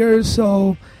carriers,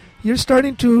 so you're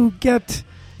starting to get,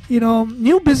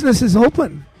 new businesses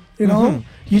open.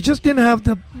 You just didn't have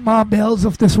the Ma Bells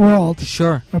of this world,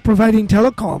 sure, providing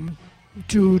telecom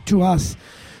to us.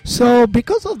 So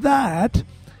because of that,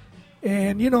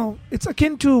 and it's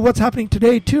akin to what's happening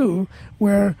today too,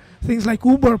 where things like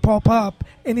Uber pop up,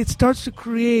 and it starts to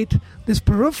create this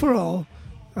peripheral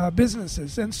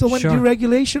businesses. And so when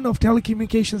deregulation of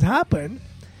telecommunications happened,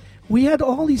 we had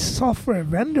all these software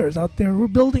vendors out there who were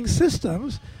building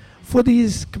systems for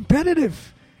these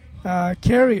competitive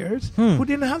carriers who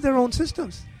didn't have their own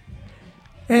systems.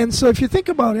 And so if you think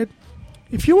about it,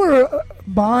 if you were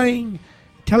buying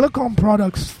telecom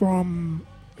products from,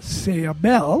 say, a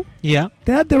Bell, they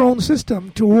had their own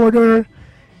system to order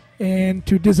and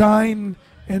to design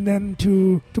and then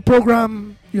to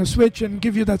program your switch and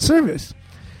give you that service.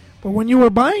 But when you were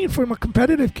buying from a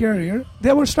competitive carrier,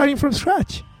 they were starting from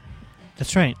scratch.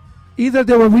 That's right. Either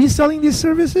they were reselling these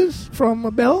services from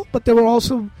a Bell, but they were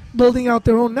also building out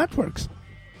their own networks.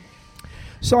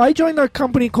 So I joined a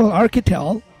company called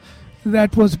Architel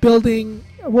that was building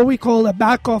what we call a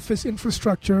back office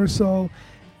infrastructure. So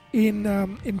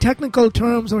in technical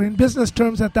terms or in business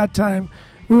terms at that time,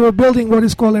 we were building what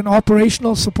is called an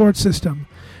operational support system.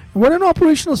 And what an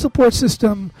operational support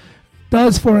system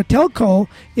does for a telco,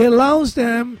 it allows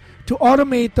them to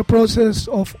automate the process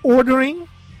of ordering,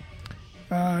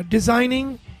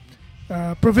 designing,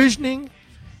 provisioning,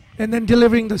 and then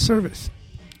delivering the service.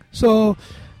 So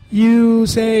you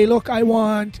say, look, I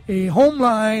want a home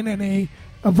line and a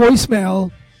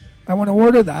voicemail. I want to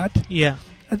order that. Yeah.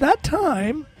 At that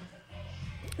time,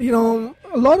 a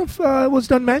lot of was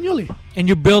done manually. And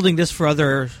you're building this for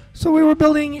other... So we were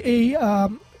building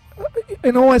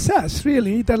an OSS,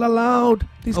 really, that allowed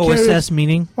these OSS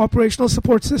meaning? Operational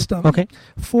support system. Okay.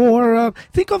 For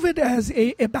think of it as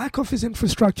a back office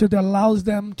infrastructure that allows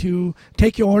them to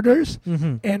take your orders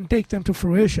and take them to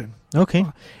fruition. Okay.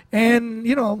 And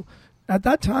at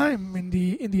that time in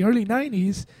the early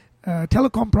 90s,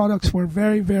 telecom products were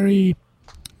very, very,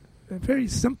 very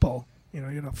simple. You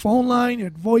had a phone line, you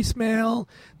had voicemail,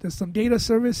 there's some data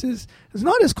services. It's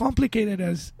not as complicated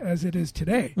as it is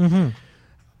today. Mm-hmm.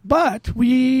 But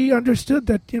we understood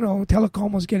that,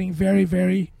 telecom was getting very,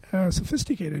 very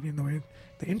sophisticated.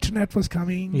 The internet was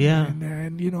coming,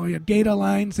 and you had data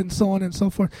lines and so on and so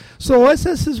forth. So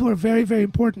OSSs were very, very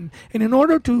important. And in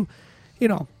order to,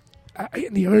 in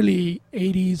the early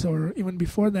 80s or even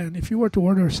before then, if you were to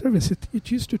order a service,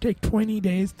 it used to take 20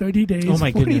 days, 30 days,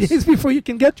 40 days before you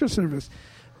can get your service.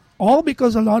 All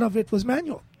because a lot of it was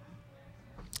manual.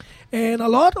 And a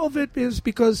lot of it is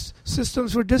because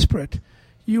systems were disparate.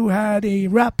 You had a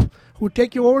rep who would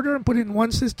take your order and put it in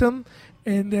one system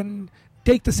and then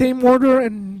take the same order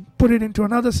and put it into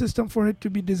another system for it to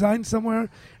be designed somewhere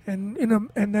and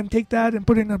then take that and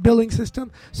put it in a billing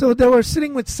system. So they were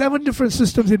sitting with 7 different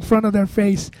systems in front of their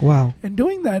face. Wow. And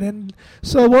doing that. And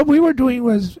so what we were doing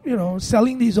was,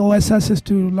 selling these OSSs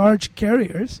to large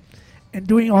carriers and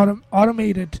doing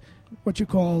automated, what you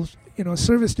call,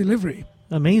 service delivery.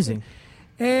 Amazing.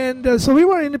 And so we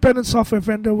were an independent software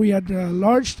vendor. We had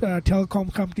large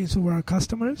telecom companies who were our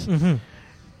customers. Mm-hmm.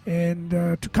 And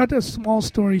to cut a small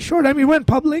story short, we went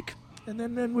public, and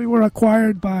then we were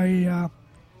acquired by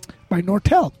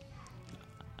Nortel.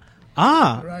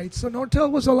 Ah. Right. So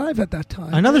Nortel was alive at that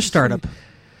time. Another startup.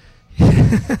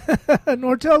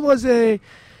 Nortel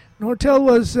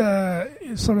was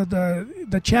sort of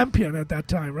the champion at that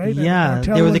time, right? Yeah,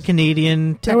 they were the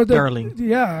Canadian tech darling.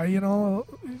 Yeah,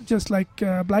 just like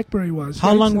BlackBerry was.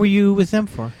 How long were you with them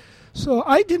for? So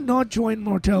I did not join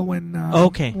Nortel when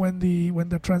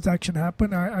the transaction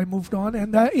happened. I moved on,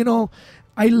 and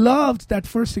I loved that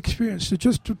first experience. So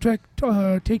just to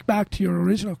take back to your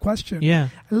original question, I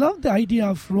loved the idea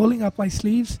of rolling up my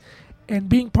sleeves and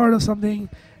being part of something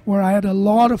where I had a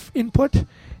lot of input,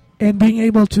 and being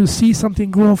able to see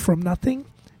something grow from nothing,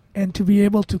 and to be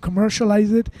able to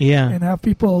commercialize it, and have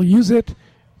people use it,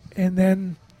 and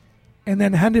then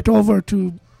hand it over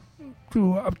to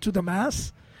the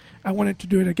mass. I wanted to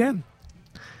do it again.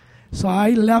 So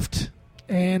I left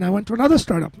and I went to another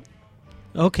startup.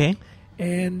 Okay.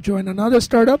 And joined another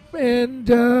startup, and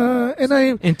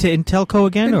I into Intelco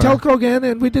again. Intelco again,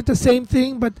 and we did the same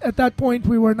thing, but at that point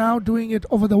we were now doing it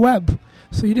over the web,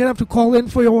 so you didn't have to call in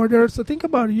for your order. So think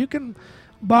about it: you can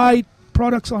buy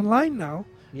products online now.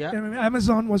 Yeah. I mean,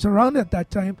 Amazon was around at that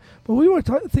time, but we were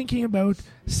thinking about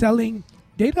selling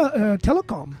data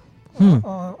telecom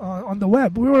on the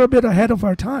web. We were a bit ahead of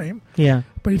our time. Yeah.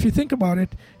 But if you think about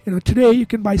it, today you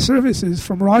can buy services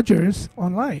from Rogers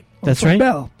online. That's right.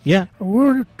 Bell. Yeah. We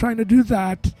were trying to do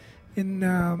that in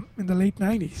the late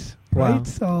 90s. Wow. Right?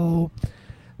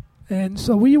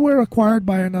 So we were acquired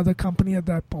by another company at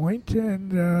that point,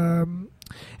 and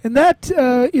that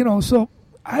so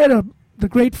I had the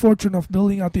great fortune of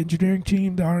building out the engineering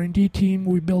team, the R&D team.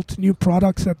 We built new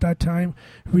products at that time.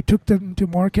 We took them to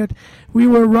market. We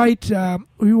were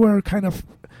kind of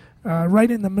right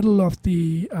in the middle of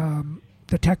the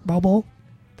tech bubble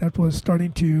that was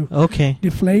starting to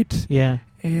deflate. Yeah.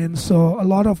 And so a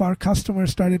lot of our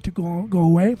customers started to go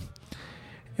away.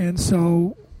 And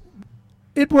so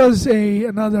it was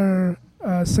another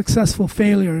successful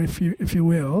failure, if you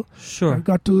will. Sure. I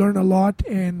got to learn a lot,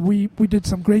 and we did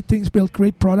some great things, built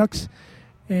great products.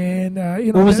 And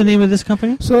what was the name of this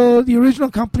company? So the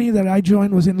original company that I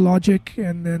joined was InLogic,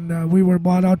 and then we were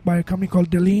bought out by a company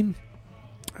called Deline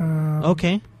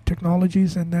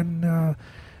Technologies, and then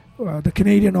the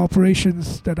Canadian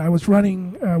operations that I was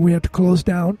running, we had to close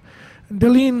down. And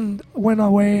Deline went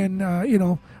away and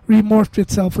remorphed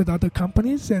itself with other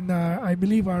companies, and I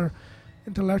believe our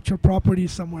intellectual property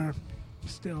is somewhere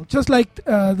still. Just like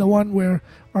the one where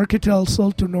Architel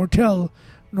sold to Nortel.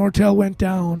 Nortel went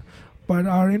down, but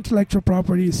our intellectual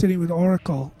property is sitting with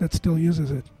Oracle that still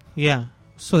uses it. Yeah.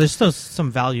 So there's still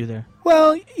some value there.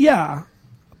 Well, yeah.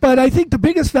 But I think the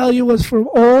biggest value was for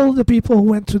all the people who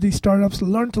went through these startups,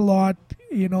 learned a lot,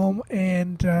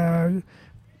 and the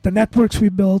networks we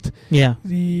built,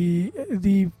 the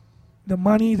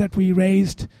money that we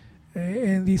raised,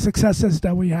 and the successes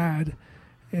that we had,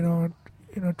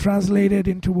 translated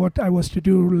into what I was to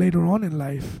do later on in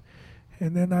life.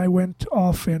 And then I went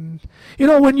off, and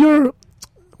when you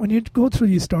go through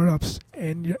these startups,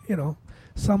 and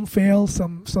some fail,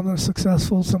 some are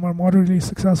successful, some are moderately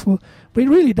successful, but it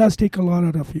really does take a lot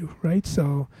out of you, right?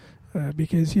 So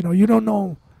because you don't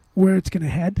know where it's going to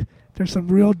head. There's some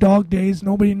real dog days.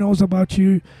 Nobody knows about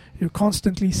you. You're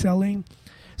constantly selling.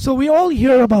 So we all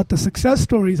hear about the success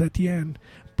stories at the end.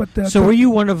 But so were you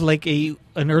one of like an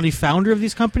early founder of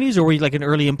these companies, or were you like an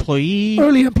early employee?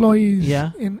 Early employees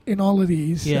in all of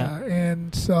these. Yeah.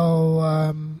 And so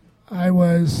I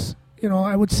was,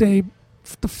 I would say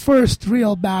the first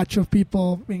real batch of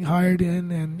people being hired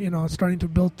in and, starting to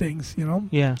build things,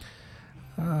 Yeah.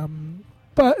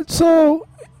 But so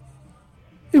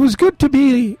it was good to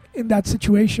be in that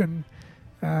situation.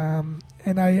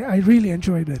 And I really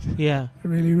enjoyed it. Yeah. I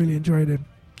really, really enjoyed it.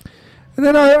 And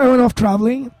then I went off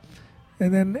traveling,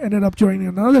 and then ended up joining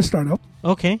another startup.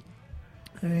 Okay.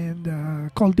 And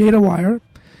called DataWire,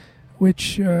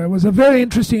 which was a very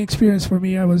interesting experience for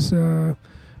me. I was, there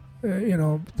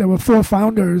were 4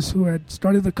 founders who had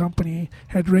started the company,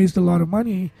 had raised a lot of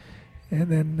money, and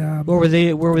then where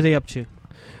were they up to?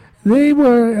 They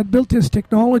had built this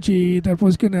technology that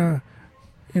was gonna,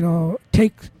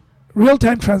 take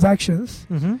real-time transactions.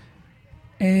 Mm-hmm.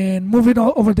 And move it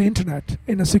all over the internet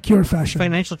in a secure fashion.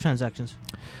 Financial transactions.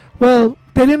 Well,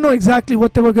 they didn't know exactly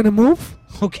what they were going to move.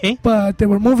 Okay. But they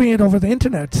were moving it over the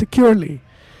internet securely.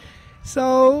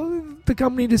 So the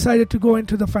company decided to go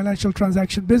into the financial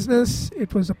transaction business.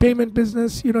 It was a payment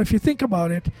business. If you think about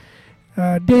it,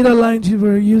 data lines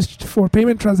were used for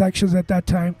payment transactions at that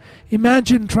time.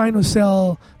 Imagine trying to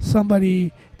sell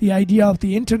somebody the idea of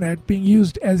the internet being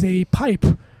used as a pipe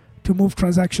to move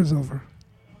transactions over.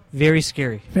 Very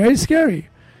scary. Very scary.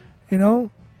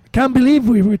 Can't believe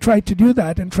we tried to do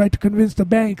that and tried to convince the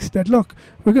banks that, look,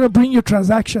 we're going to bring your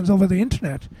transactions over the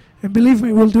internet. And believe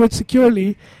me, we'll do it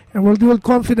securely, and we'll do it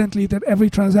confidently that every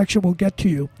transaction will get to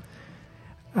you.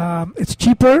 It's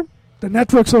cheaper. The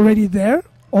network's already there.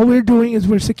 All we're doing is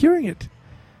we're securing it.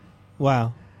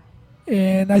 Wow.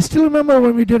 And I still remember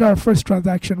when we did our first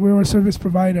transaction. We were a service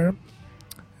provider.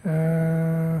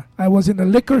 I was in a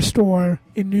liquor store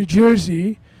in New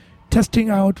Jersey, testing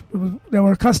out. There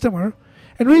were a customer,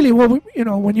 and really,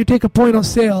 when you take a point of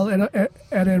sale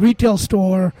at a retail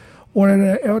store or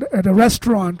at a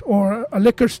restaurant or a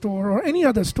liquor store or any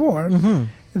other store,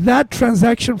 that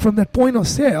transaction from that point of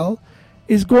sale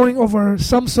is going over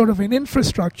some sort of an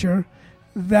infrastructure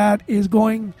that is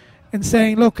going and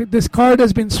saying, look, this card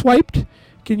has been swiped.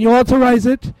 Can you authorize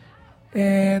it?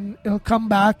 And it'll come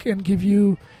back and give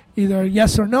you either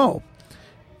yes or no.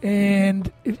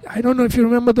 And I don't know if you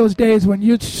remember those days when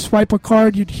you'd swipe a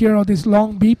card, you'd hear all these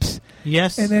long beeps.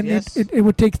 Yes. And then it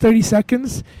would take 30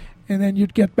 seconds, and then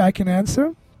you'd get back an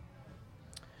answer.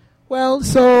 Well,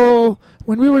 so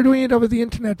when we were doing it over the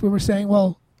internet, we were saying,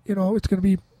 well, it's going to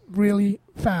be really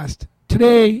fast.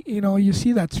 Today, you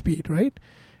see that speed, right?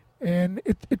 And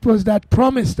it was that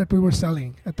promise that we were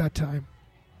selling at that time.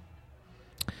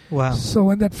 Wow. So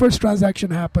when that first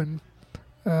transaction happened,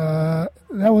 that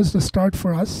was the start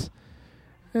for us.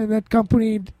 And that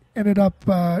company ended up,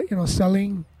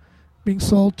 being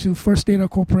sold to First Data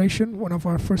Corporation, one of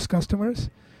our first customers.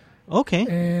 Okay.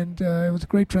 And it was a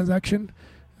great transaction.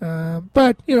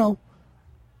 But,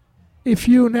 if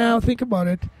you now think about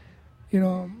it,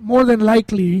 more than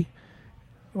likely,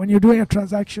 when you're doing a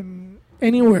transaction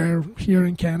anywhere here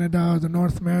in Canada or the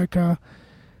North America,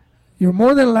 you're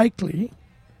more than likely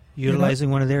utilizing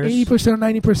one of theirs? 80% or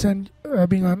 90%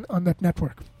 being on that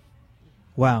network.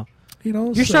 Wow.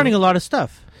 You're starting a lot of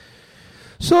stuff.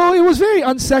 So it was very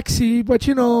unsexy, but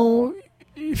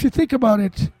if you think about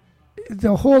it,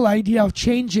 the whole idea of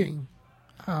changing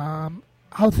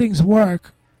how things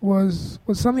work was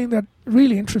something that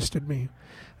really interested me.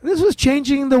 This was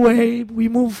changing the way we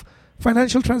move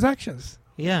financial transactions.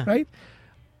 Yeah. Right?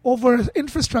 Over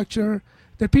infrastructure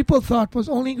that people thought was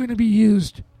only going to be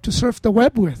used to surf the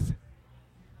web with.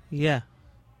 Yeah.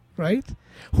 Right?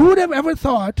 Who would have ever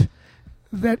thought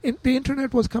that the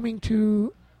internet was coming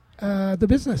to the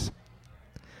business?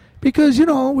 Because,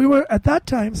 we were at that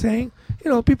time saying,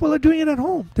 people are doing it at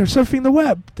home. They're surfing the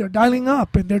web. They're dialing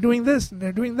up and they're doing this and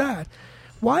they're doing that.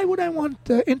 Why would I want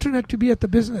the internet to be at the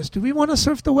business? Do we want to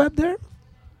surf the web there?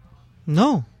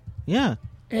 No. Yeah.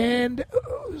 And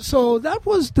so that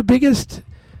was the biggest,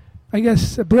 I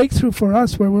guess, breakthrough for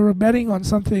us, where we were betting on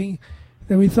something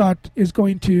that we thought is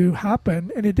going to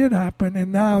happen, and it did happen.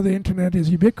 And now the internet is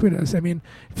ubiquitous. I mean,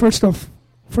 first of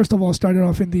all, started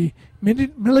off in the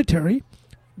military,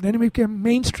 then it became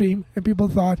mainstream, and people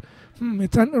thought,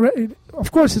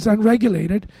 of course it's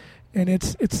unregulated, and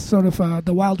it's sort of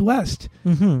the Wild West.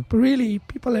 Mm-hmm. But really,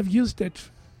 people have used it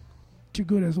to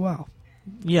good as well.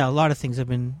 Yeah, a lot of things have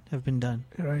been done.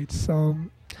 Right. So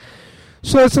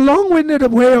it's a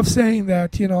long-winded way of saying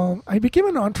that, I became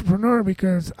an entrepreneur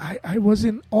because I was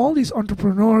in all these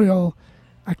entrepreneurial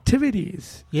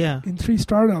activities. Yeah. In 3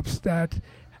 startups that,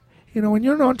 when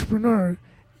you're an entrepreneur,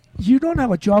 you don't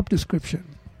have a job description.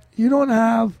 You don't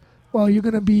have, you're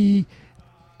going to be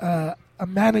a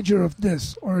manager of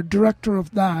this or a director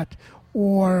of that,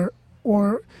 or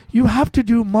you have to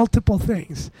do multiple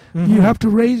things. Mm-hmm. You have to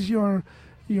raise your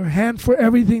hand for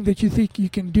everything that you think you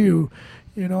can do.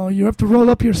 You have to roll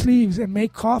up your sleeves and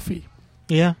make coffee.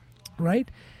 Yeah. Right?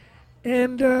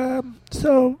 And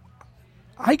so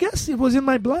I guess it was in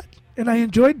my blood, and I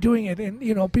enjoyed doing it. And,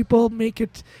 people make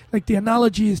it, like the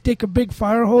analogy is take a big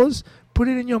fire hose, put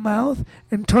it in your mouth,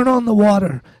 and turn on the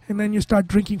water, and then you start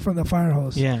drinking from the fire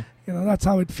hose. Yeah. That's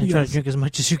how it feels. And try to drink as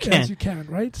much as you can. As you can,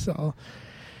 right?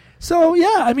 So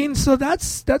yeah, I mean, so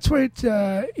that's where it,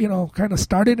 kind of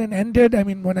started and ended. I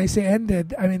mean, when I say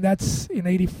ended, I mean, that's in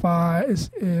 85.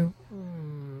 In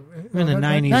the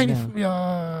 90s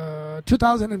now.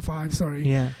 2005, sorry.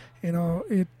 Yeah.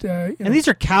 And these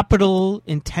are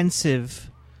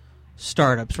capital-intensive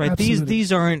startups, right? Absolutely.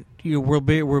 These aren't,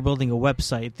 we're building a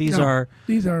website. These are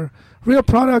real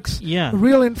products, yeah,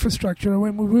 real infrastructure.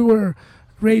 When we were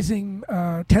raising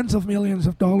tens of millions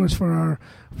of dollars for our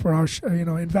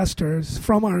investors,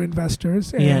 from our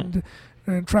investors, and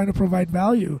trying to provide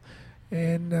value.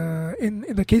 And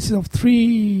in the cases of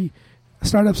 3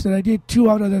 startups that I did, 2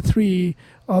 out of the 3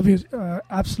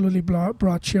 absolutely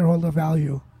brought shareholder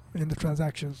value in the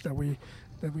transactions that we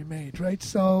made, right?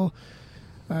 So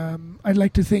I'd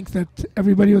like to think that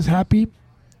everybody was happy,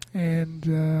 and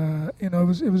it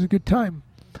was a good time.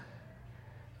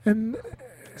 And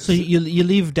so you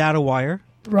leave DataWire,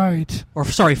 right? Or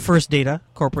sorry, First Data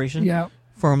Corporation, yeah,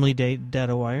 formerly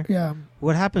DataWire. Yeah.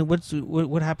 What happened?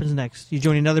 What happens next? You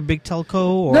join another big telco?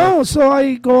 Or? No, so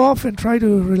I go off and try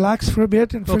to relax for a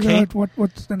bit and figure out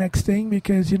what's the next thing,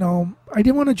 because I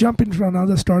didn't want to jump into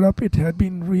another startup. It had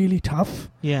been really tough.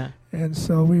 Yeah. And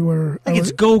so we were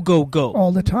it's go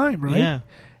all the time, right? Yeah.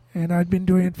 And I'd been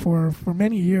doing it for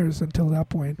many years until that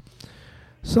point.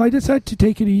 So I decided to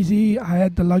take it easy. I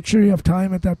had the luxury of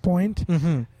time at that point.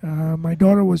 Mm-hmm. My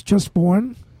daughter was just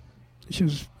born, she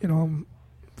was,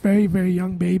 very, very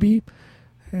young baby.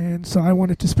 And so I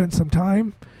wanted to spend some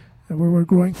time. And we were a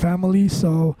growing family,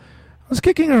 so I was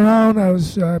kicking around. I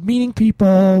was meeting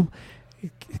people,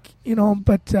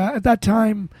 but at that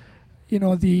time,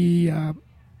 the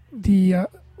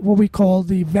what we call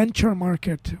the venture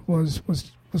market was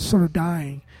sort of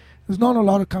dying. There's not a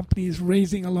lot of companies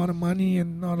raising a lot of money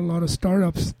and not a lot of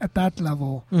startups at that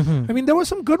level. Mm-hmm. I mean, there were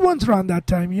some good ones around that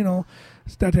time,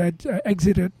 that had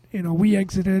exited. We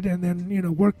exited, and then,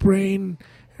 WorkBrain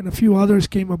and a few others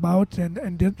came about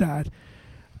and did that.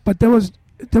 But there was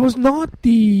not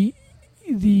the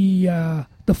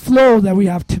flow that we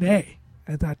have today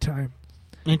at that time.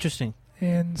 Interesting.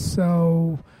 And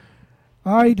so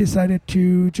I decided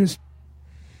to just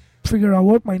figure out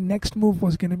what my next move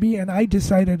was going to be, and I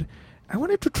decided I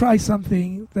wanted to try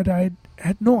something that I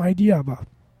had no idea about.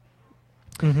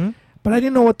 Mm-hmm. But I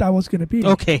didn't know what that was going to be.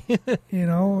 Okay.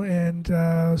 And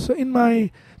so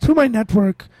through my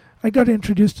network, I got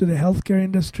introduced to the healthcare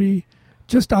industry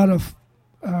just out of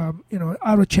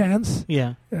chance.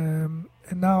 Yeah. And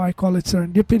now I call it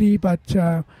serendipity, but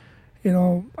I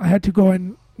had to go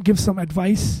and give some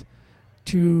advice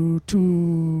to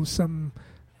some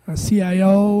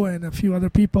CIO and a few other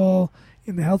people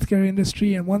in the healthcare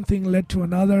industry, and one thing led to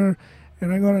another,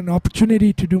 and I got an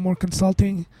opportunity to do more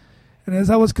consulting. And as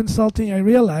I was consulting, I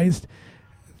realized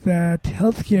that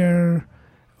healthcare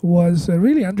was a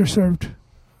really underserved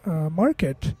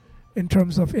market in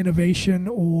terms of innovation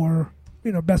or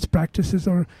best practices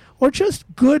or just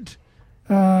good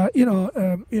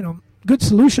good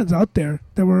solutions out there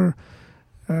that were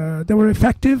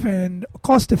effective and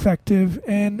cost effective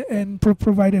and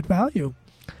provided value.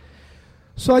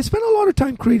 So I spent a lot of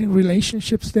time creating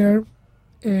relationships there,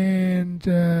 and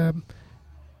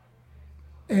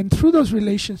through those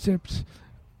relationships,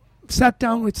 sat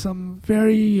down with some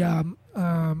very I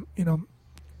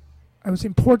was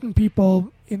important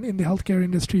people in the healthcare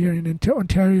industry here in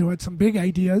Ontario who had some big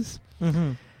ideas,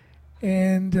 mm-hmm.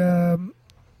 and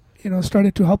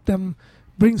started to help them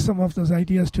bring some of those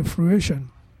ideas to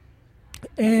fruition.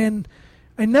 And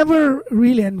I never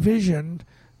really envisioned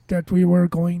that we were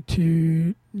going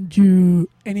to do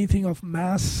anything of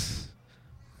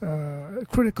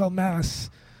critical mass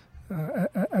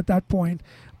at that point.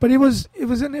 But it was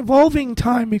an evolving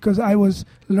time because I was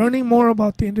learning more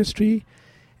about the industry,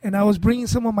 and I was bringing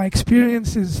some of my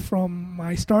experiences from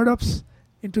my startups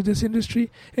into this industry.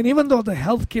 And even though the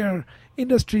healthcare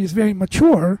industry is very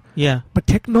mature, but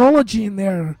technology in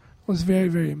there was very,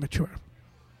 very immature.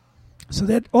 So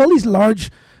they had all these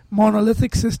large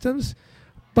monolithic systems,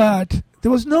 but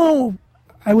there was no,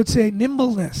 I would say,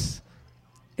 nimbleness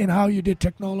in how you did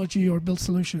technology or build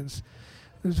solutions.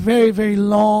 There's very, very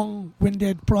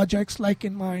long-winded projects like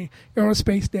in my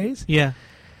aerospace days. Yeah.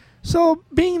 So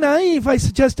being naive, I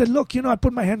suggested, look, I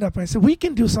put my hand up and I said, we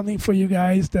can do something for you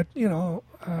guys that,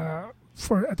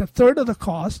 for at a third of the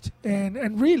cost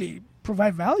and really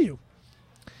provide value.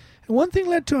 And one thing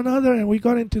led to another, and we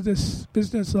got into this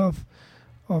business of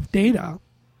data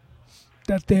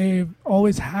that they've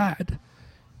always had.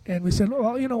 And we said,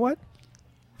 well, you know what?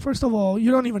 First of all,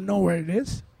 you don't even know where it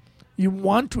is. You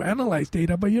want to analyze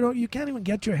data, but you can't even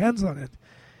get your hands on it.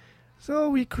 So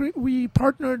we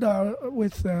partnered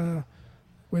with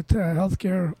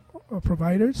healthcare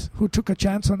providers who took a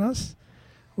chance on us.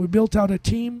 We built out a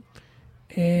team,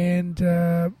 and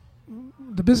the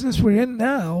business we're in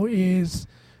now is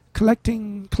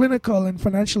collecting clinical and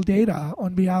financial data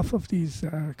on behalf of these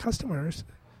customers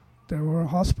that were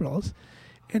hospitals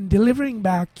and delivering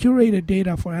back curated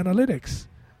data for analytics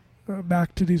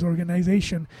back to these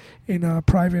organizations in a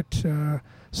private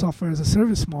software as a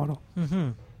service model. Mm-hmm.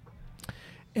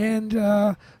 And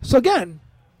so again,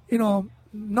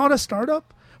 not a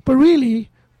startup, but really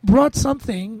brought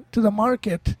something to the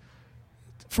market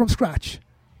from scratch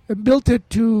and built it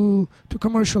to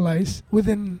commercialize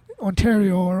within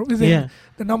Ontario or within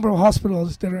the number of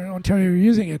hospitals that are in Ontario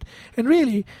using it. And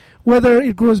really, whether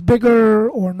it grows bigger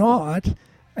or not,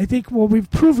 I think what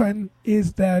we've proven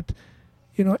is that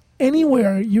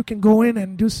anywhere you can go in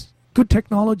and do good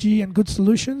technology and good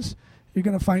solutions, you're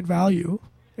going to find value.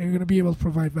 And you're going to be able to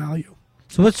provide value.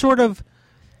 So what sort of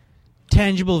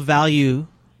tangible value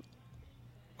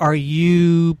are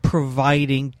you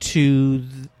providing to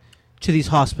these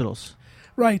hospitals?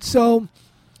 Right. So,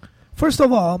 first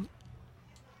of all,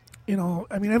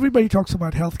 everybody talks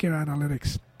about healthcare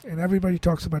analytics, and everybody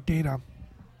talks about data.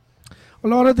 A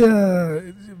lot of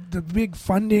the big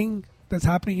funding that's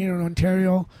happening here in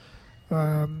Ontario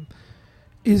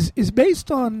is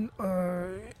based on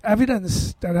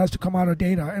evidence that has to come out of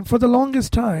data. And for the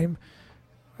longest time,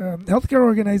 healthcare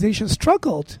organizations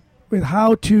struggled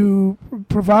how to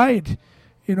provide,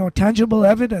 tangible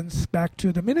evidence back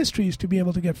to the ministries to be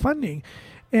able to get funding.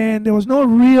 And there was no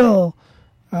real,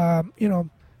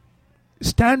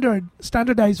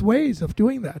 standardized ways of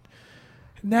doing that.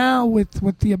 Now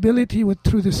with the ability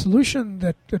through the solution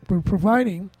that we're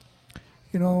providing,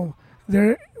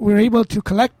 we're able to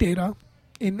collect data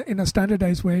in a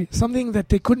standardized way, something that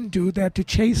they couldn't do. They had to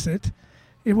chase it.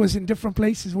 It was in different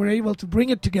places. We're able to bring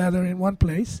it together in one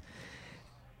place.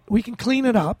 We can clean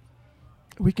it up.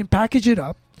 We can package it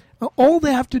up. All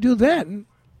they have to do then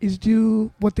is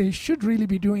do what they should really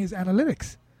be doing is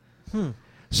analytics.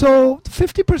 So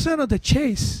 50% of the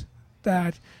chase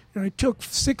that it took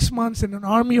 6 months and an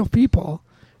army of people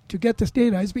to get this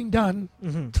data is being done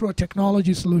through a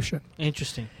technology solution.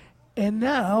 Interesting. And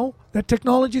now that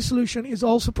technology solution is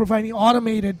also providing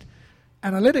automated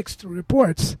analytics through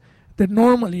reports that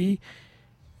normally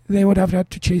they would have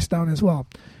had to chase down as well.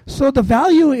 So the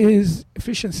value is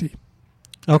efficiency.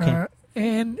 Okay.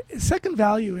 And second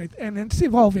value, and it's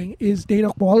evolving, is data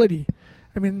quality.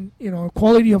 I mean,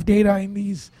 quality of data in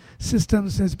these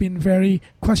systems has been very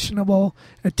questionable.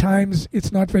 At times,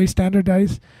 it's not very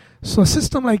standardized. So a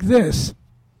system like this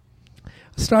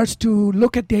starts to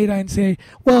look at data and say,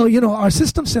 well, our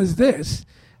system says this,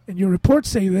 and your reports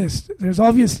say this. There's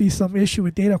obviously some issue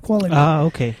with data quality.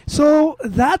 Okay. So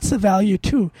that's a value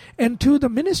too. And to the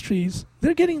ministries,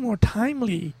 they're getting more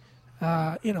timely,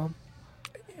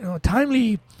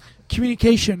 timely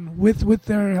communication with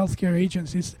their healthcare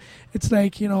agencies. It's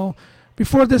like,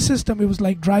 before the system, it was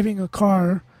like driving a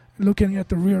car, looking at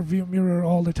the rear view mirror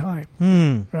all the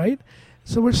time, right?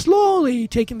 So we're slowly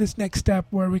taking this next step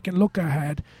where we can look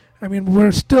ahead. I mean,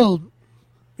 we're still,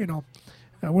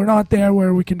 we're not there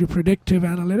where we can do predictive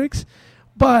analytics,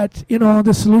 but,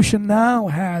 the solution now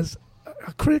has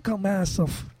a critical mass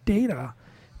of data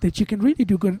that you can really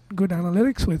do good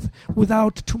analytics with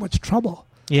without too much trouble.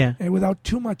 Yeah. And without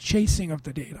too much chasing of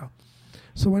the data.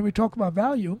 So when we talk about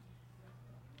value,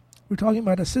 we're talking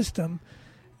about a system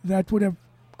that would have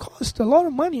cost a lot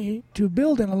of money to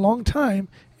build in a long time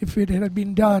if it had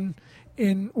been done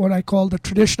in what I call the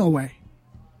traditional way.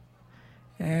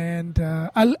 And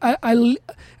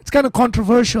it's kind of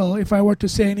controversial if I were to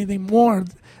say anything more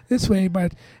this way,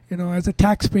 but as a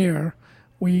taxpayer,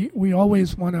 we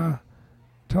always want to.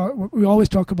 We always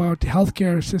talk about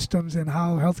healthcare systems and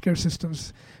how healthcare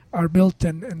systems are built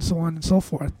and so on and so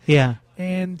forth. Yeah.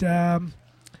 And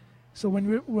so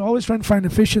when we're always trying to find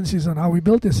efficiencies on how we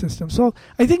build this system. So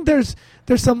I think there's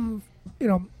some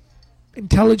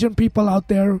intelligent people out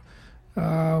there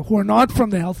who are not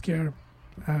from the healthcare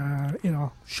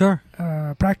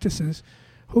practices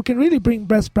who can really bring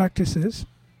best practices.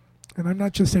 And I'm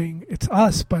not just saying it's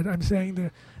us, but I'm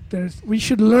saying that we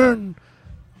should learn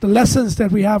the lessons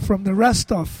that we have from the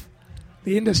rest of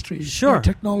the industry. Sure. Where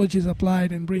technology is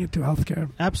applied and bring it to healthcare.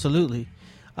 Absolutely.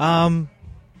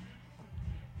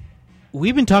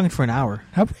 We've been talking for an hour.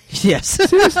 Have we? Yes.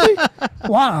 Seriously?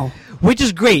 Wow. Which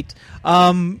is great.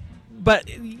 But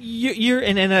you're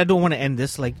and I don't want to end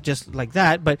this just like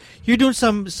that, but you're doing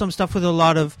some stuff with a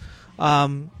lot of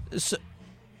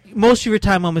most of your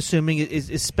time, I'm assuming,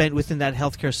 is spent within that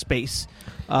healthcare space.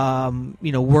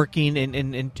 Working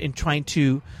and trying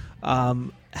to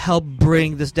help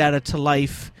bring this data to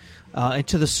life and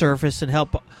to the surface and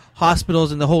help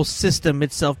hospitals and the whole system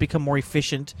itself become more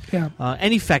efficient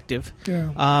and effective.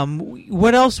 Yeah.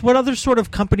 What else? What other sort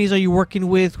of companies are you working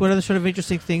with? What other sort of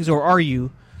interesting things, or are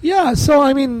you? Yeah. So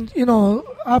I mean,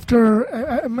 after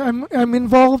I'm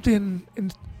involved in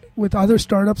with other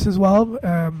startups as well,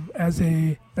 as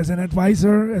an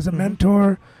advisor, as a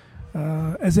mentor.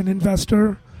 As an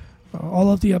investor,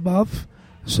 all of the above.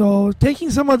 So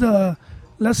taking some of the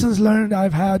lessons learned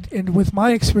I've had with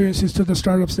my experiences to the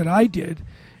startups that I did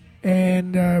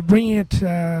and bringing it,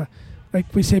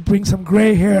 like we say, bring some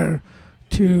gray hair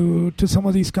to some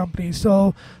of these companies.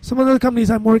 So some of the companies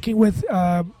I'm working with,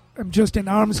 I'm just an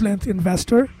arm's length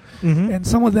investor. And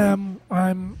some of them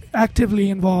I'm actively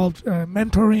involved,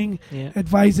 mentoring,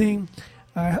 advising,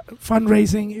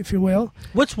 fundraising, if you will.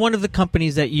 What's one of the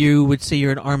companies that you would say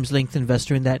you're an arm's length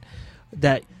investor in that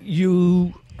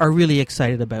you are really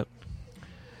excited about?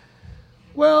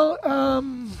 Well,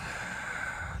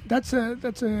 that's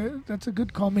a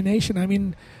good combination. I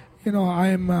mean,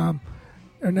 I'm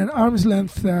an arm's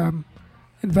length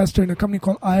investor in a company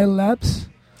called Isle Labs.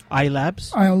 Isle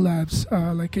Labs,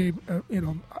 like a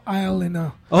aisle in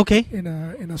a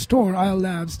store. Isle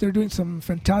Labs. They're doing some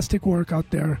fantastic work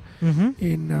out there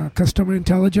in customer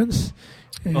intelligence.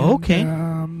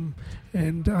 And,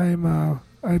 and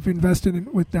I've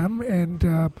invested with them,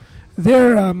 and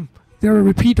they're they're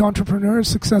repeat entrepreneurs,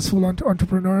 successful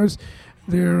entrepreneurs.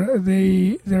 Their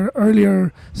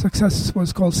earlier success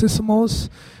was called Sysomos,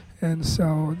 and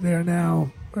so they're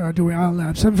now doing Isle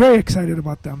Labs. So I'm very excited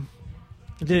about them.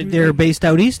 They're based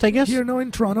out east, I guess? Here, no,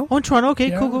 in Toronto. Oh, in Toronto.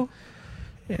 Okay, cool.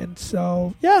 And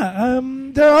so, there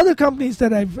are other companies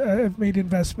that I've made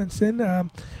investments in.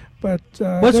 But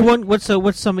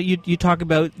what's some you talk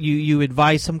about? You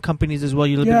advise some companies as well.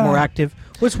 You're a little bit more active.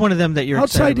 What's one of them that you're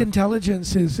Outside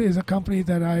Intelligence is a company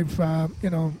that I've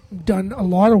done a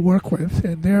lot of work with,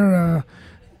 and they're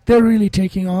really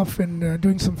taking off and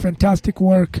doing some fantastic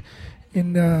work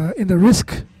in the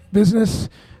risk business,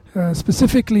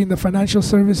 specifically in the financial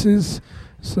services.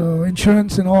 So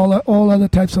insurance and all other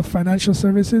types of financial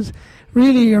services,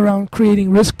 really around creating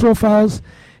risk profiles.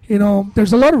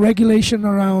 There's a lot of regulation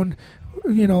around,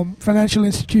 financial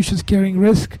institutions carrying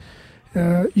risk.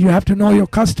 You have to know your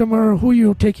customer, who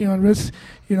you're taking on risk.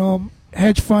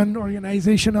 Hedge fund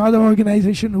organization, other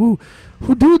organization who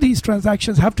do these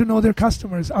transactions have to know their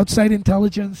customers. Outside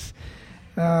Intelligence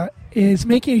is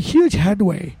making a huge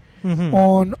headway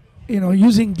on,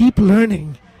 using deep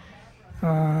learning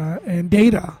and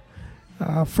data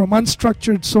from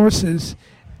unstructured sources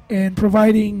and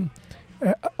providing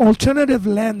alternative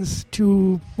lens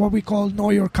to what we call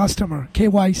Know Your Customer,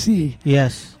 KYC.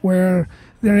 Yes. Where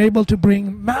they're able to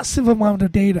bring massive amount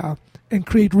of data and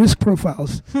create risk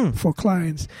profiles for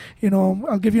clients.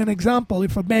 I'll give you an example.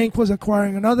 If a bank was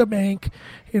acquiring another bank,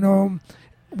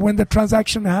 when the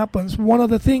transaction happens, one of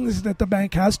the things that the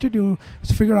bank has to do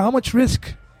is figure out how much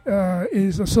risk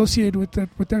is associated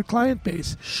with their client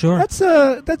base. Sure. That's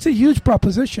a huge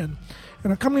proposition.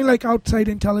 And a company like Outside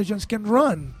Intelligence can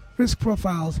run risk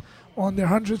profiles on their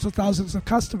hundreds of thousands of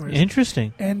customers.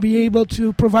 Interesting. And be able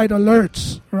to provide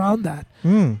alerts around that.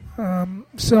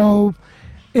 So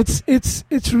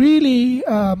it's really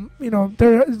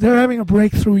they're having a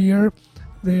breakthrough year.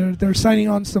 They're signing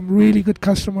on some really good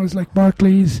customers like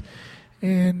Barclays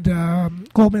and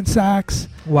Goldman Sachs.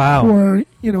 Wow. Who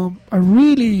are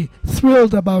really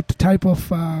thrilled about the type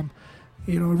of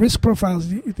risk profiles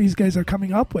these guys are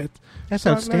coming up with. That's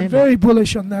so outstanding. I'm very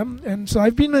bullish on them, and so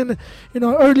I've been an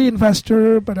early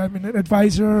investor, but I'm an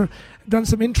advisor. Done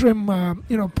some interim,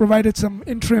 provided some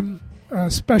interim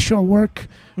special work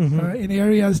in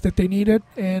areas that they needed,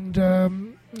 and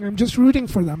I'm just rooting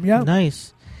for them. Yeah,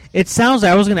 nice. It sounds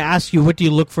like I was going to ask you what do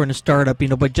you look for in a startup,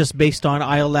 but just based on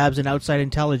Isle Labs and Outside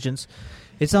Intelligence,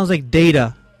 it sounds like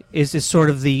data is sort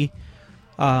of the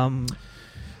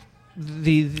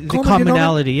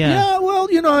commonality. Yeah, well,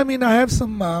 I have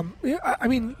some.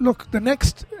 Look,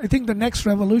 I think the next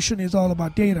revolution is all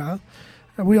about data.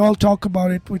 We all talk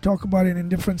about it. We talk about it in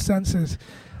different senses.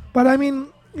 But I've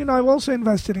also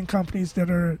invested in companies that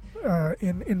are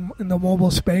in the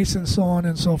mobile space and so on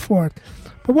and so forth.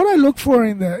 But what I look for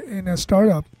in a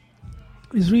startup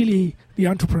is really the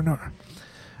entrepreneur,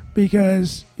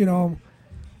 because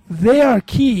they are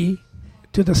key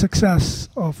to the success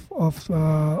of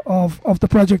the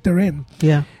project they're in.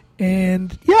 Yeah.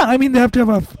 And they have to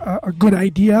have a good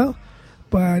idea,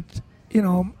 but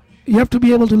you have to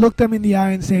be able to look them in the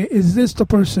eye and say, is this the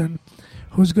person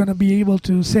who's going to be able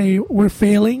to say we're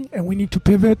failing and we need to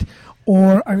pivot,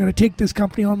 or I'm going to take this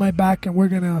company on my back and we're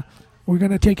going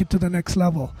to take it to the next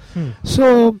level.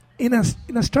 So in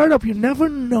a startup, you never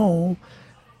know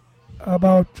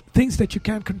about things that you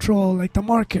can't control, like the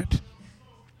market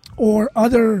or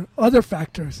other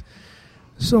factors.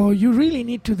 So you really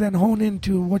need to then hone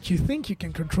into what you think you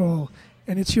can control,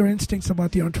 and it's your instincts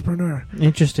about the entrepreneur.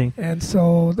 Interesting. And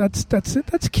so that's it.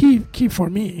 That's key for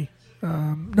me.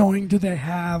 Knowing, do they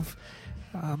have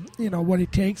what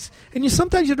it takes, and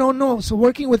sometimes you don't know. So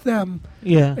working with them,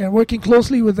 and working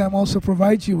closely with them also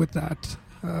provides you with that,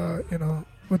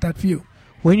 with that view.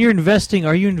 When you're investing,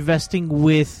 are you investing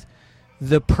with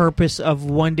the purpose of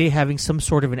one day having some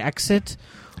sort of an exit,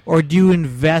 or do you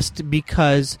invest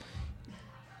because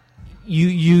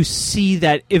you see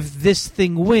that if this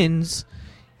thing wins,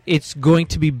 it's going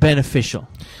to be beneficial?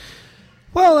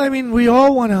 Well, we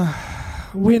all want to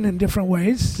win in different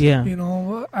ways. Yeah.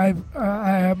 I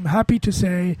am happy to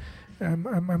say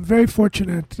I'm very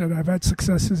fortunate that I've had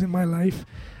successes in my life,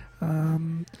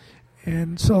 and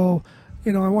so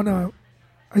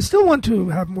I still want to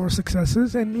have more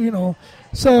successes, and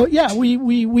so yeah,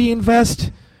 we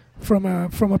invest from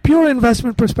a pure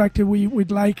investment perspective.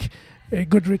 We'd like a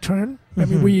good return.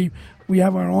 We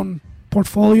have our own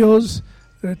portfolios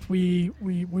that we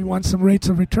want some rates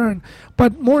of return,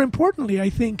 but more importantly, I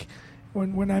think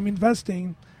when I'm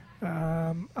investing,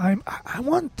 I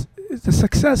want the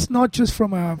success not just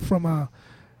from a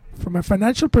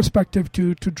financial perspective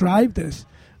to drive this,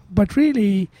 but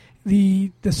really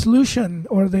the solution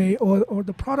or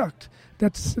the product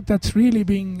that's really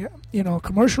being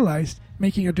commercialized,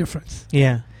 making a difference.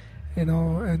 Yeah.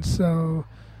 And so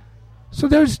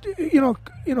there's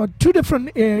two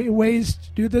different ways to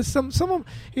do this. Some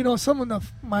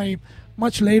of my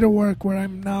much later work where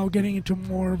I'm now getting into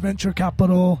more venture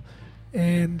capital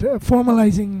and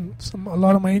formalizing a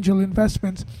lot of my angel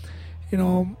investments.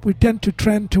 We tend to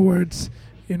trend towards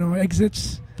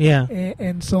exits. Yeah.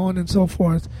 And so on and so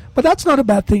forth. But that's not a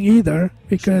bad thing either,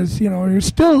 because you're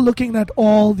still looking at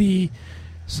all the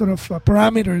sort of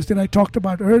parameters that I talked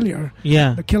about earlier.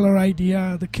 Yeah. The killer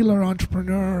idea, the killer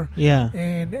entrepreneur. Yeah.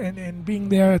 And being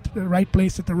there at the right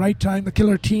place at the right time, the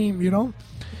killer team,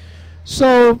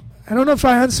 So I don't know if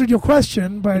I answered your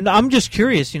question, but no, I'm just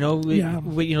curious, sort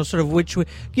of which way,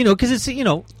 because it's,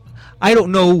 I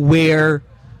don't know where,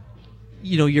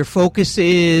 your focus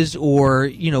is, or,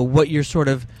 what you're sort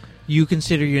of, you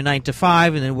consider your 9 to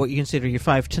 5, and then what you consider your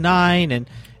 5 to 9,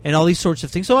 and all these sorts of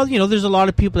things. So, there's a lot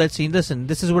of people that say, listen,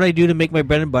 this is what I do to make my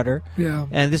bread and butter. Yeah.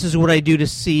 And this is what I do to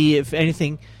see if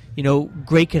anything,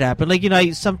 great could happen. Like, I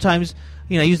sometimes,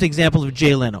 I use the example of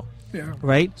Jay Leno. Yeah.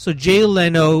 Right? So Jay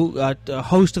Leno,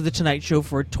 host of The Tonight Show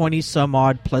for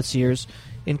 20-some-odd plus years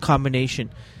in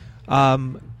combination.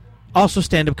 Also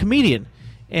stand-up comedian.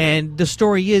 And the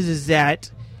story is that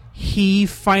he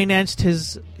financed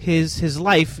his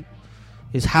life,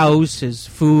 his house, his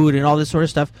food, and all this sort of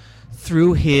stuff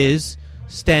through his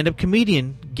stand-up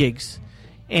comedian gigs.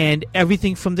 And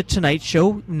everything from The Tonight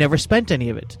Show, never spent any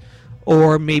of it.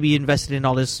 Or maybe invested in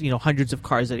all his, hundreds of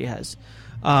cars that he has.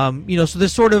 So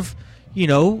there's sort of,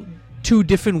 two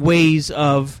different ways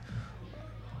of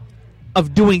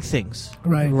doing things.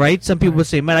 Right? Some people would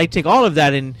say, man, I take all of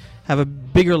that and have a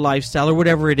bigger lifestyle or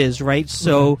whatever it is, right?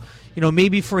 So,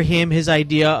 maybe for him, his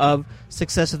idea of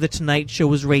success of The Tonight Show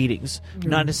was ratings,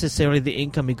 not necessarily the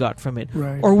income he got from it,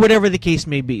 or whatever the case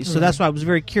may be. So that's why I was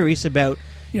very curious about,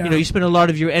 you spend a lot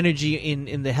of your energy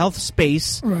in the health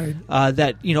space,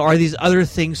 that, are these other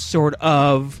things sort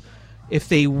of, if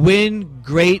they win,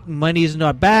 great, money is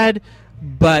not bad,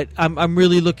 but I'm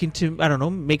really looking to, I don't know,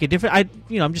 make a difference.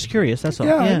 I'm just curious, that's all.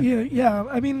 Yeah.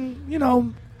 I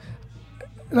mean,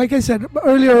 like I said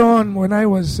earlier on, when I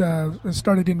was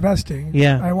started investing,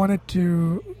 I wanted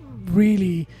to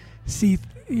really see,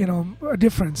 a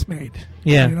difference made.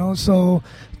 Yeah. So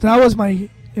that was my,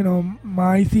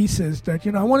 my thesis that,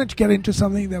 I wanted to get into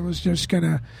something that was just going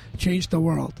to change the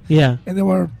world. Yeah. And there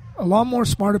were a lot more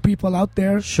smarter people out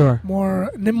there. Sure.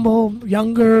 More nimble,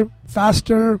 younger,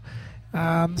 faster.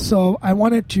 So I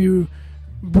wanted to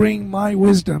bring my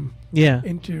wisdom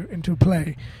into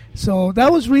play. So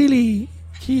that was really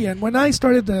key. And when I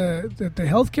started the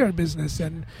healthcare business,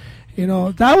 and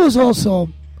that was also,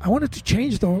 I wanted to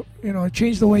change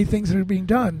the way things are being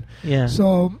done. Yeah.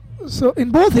 So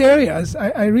in both areas,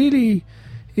 I really,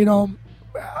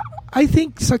 I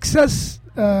think success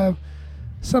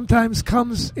sometimes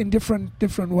comes in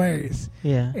different ways.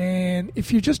 Yeah. And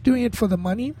if you're just doing it for the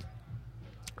money,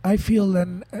 I feel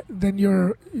then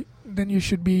you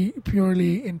should be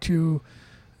purely into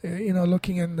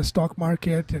looking in the stock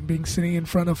market and sitting in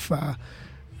front of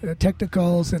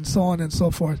technicals and so on and so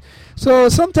forth. So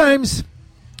sometimes,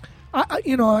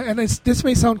 and this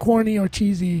may sound corny or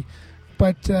cheesy,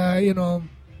 but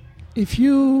if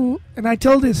you, and I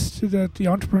tell this to the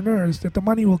entrepreneurs, that the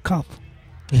money will come.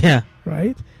 Yeah.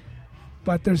 Right?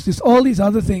 But there's all these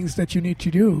other things that you need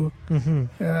to do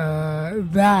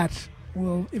that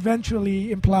will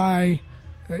eventually imply,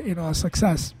 a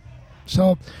success.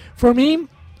 So for me,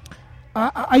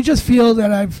 I just feel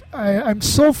that I'm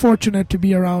so fortunate to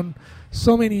be around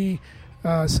so many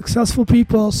successful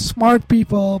people, smart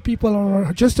people who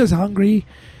are just as hungry.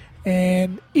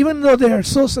 And even though they are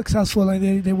so successful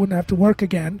and they wouldn't have to work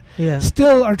again,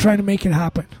 still are trying to make it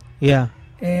happen. Yeah.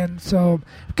 And so,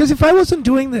 because if I wasn't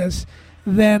doing this,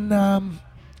 then I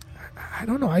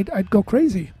don't know, I'd go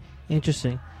crazy.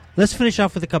 Interesting. Let's finish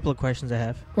off with a couple of questions I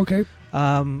have. Okay.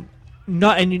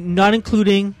 Not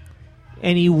including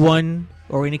anyone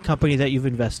or any company that you've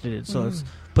invested in. So let's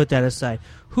put that aside.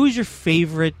 Who's your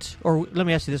favorite? Or let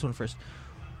me ask you this one first.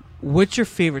 What's your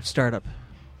favorite startup?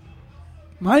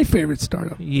 My favorite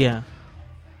startup? Yeah.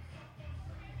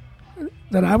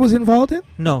 That I was involved in?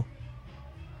 No.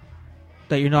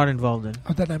 That you're not involved in.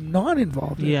 Oh, that I'm not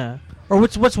involved in? Yeah. Or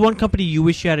what's one company you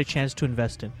wish you had a chance to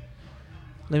invest in?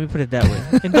 Let me put it that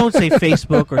way. And don't say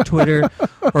Facebook or Twitter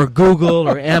or Google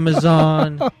or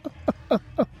Amazon.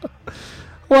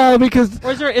 Well, because...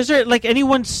 Or is there like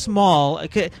anyone small?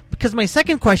 Because because my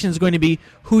second question is going to be,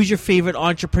 who's your favorite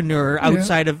entrepreneur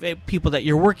outside of people that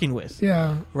you're working with?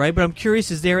 Yeah. Right. But I'm curious: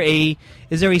 is there a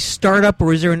startup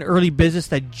or is there an early business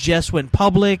that just went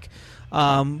public?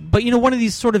 But one of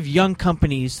these sort of young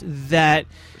companies that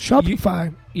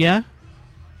Shopify. Yeah.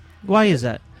 Why is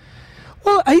that?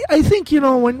 Well, I think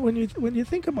when you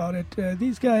think about it,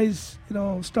 these guys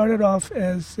started off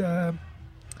as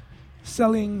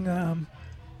selling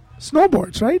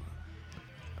snowboards, right?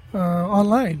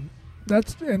 Online.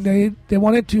 And they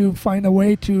wanted to find a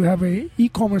way to have a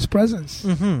e-commerce presence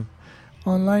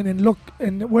online and look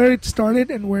and where it started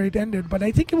and where it ended. But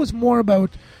I think it was more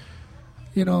about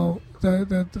the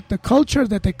culture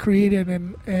that they created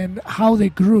and how they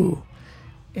grew.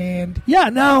 And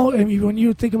now when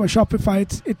you think about Shopify,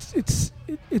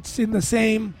 it's in the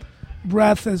same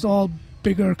breath as all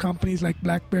bigger companies like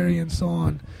BlackBerry and so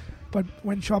on. But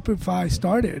when Shopify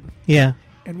started,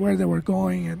 and where they were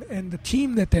going, and the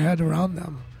team that they had around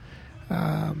them,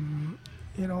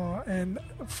 and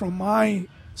from my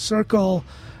circle,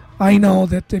 I know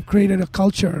that they've created a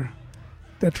culture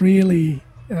that really,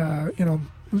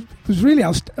 was really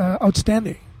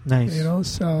outstanding. Nice.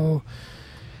 So.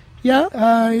 Yeah,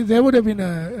 they would have been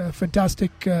a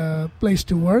fantastic place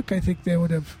to work. I think they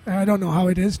would have. I don't know how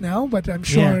it is now, but I'm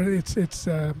sure it's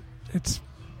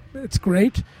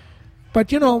great.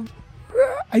 But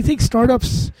I think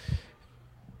startups,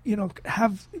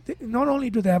 have not only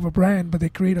do they have a brand, but they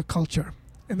create a culture,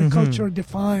 and the culture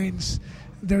defines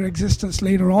their existence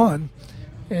later on.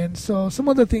 And so some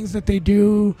of the things that they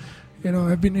do,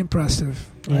 have been impressive.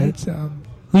 Right?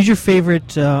 Who's your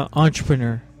favorite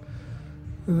entrepreneur?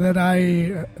 That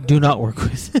I do not work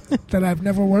with. That I've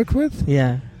never worked with?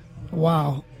 Yeah.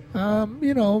 Wow. The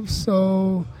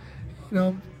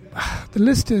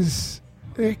list is...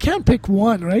 I can't pick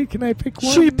one, right? Can I pick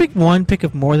one? Sure, you pick one. Pick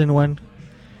up more than one.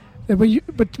 Yeah,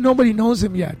 but nobody knows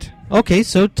him yet. Okay,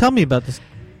 so tell me about this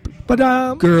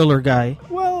girl or guy.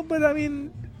 Well, but I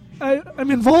mean,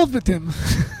 I'm involved with him.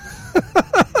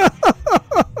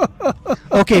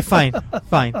 Okay, fine.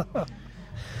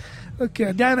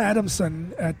 Okay, Dan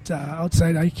Adamson at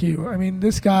Outside IQ. I mean,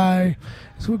 this guy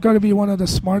is got to be one of the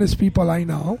smartest people I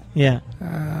know. Yeah.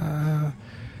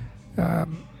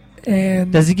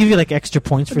 And does he give you like extra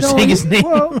points for saying his name?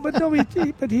 Well, but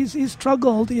he's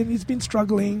struggled and he's been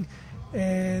struggling,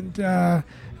 and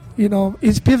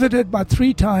he's pivoted about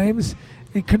 3 times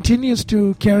and continues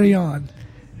to carry on.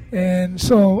 And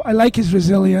so I like his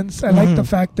resilience. I like the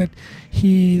fact that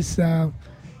he's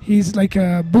like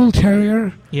a bull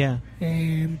terrier. Yeah.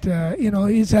 And,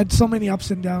 he's had so many ups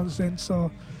and downs. And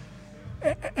so,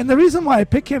 and the reason why I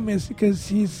pick him is because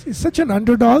he's such an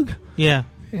underdog. Yeah.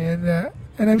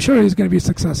 And I'm sure he's going to be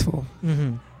successful.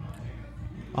 Mm-hmm.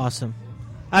 Awesome.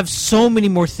 I have so many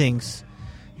more things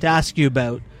to ask you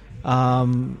about.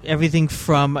 Everything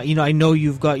from, I know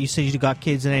you said you got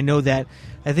kids, and I know that,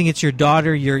 I think it's your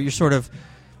daughter, you're sort of,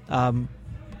 I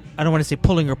don't want to say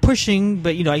pulling or pushing,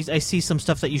 but I see some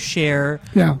stuff that you share,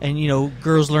 and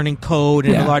girls learning code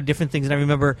and a lot of different things. And I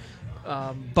remember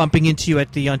bumping into you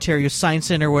at the Ontario Science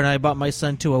Center when I brought my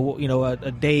son to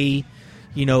a day,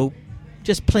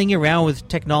 just playing around with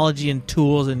technology and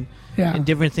tools and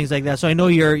different things like that. So I know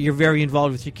you're very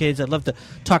involved with your kids. I'd love to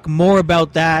talk more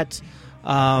about that.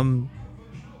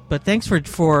 But thanks for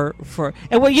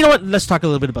and well, you know what? Let's talk a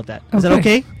little bit about that. Is that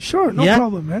okay? Sure, no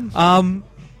problem, man.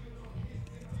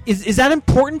 Is that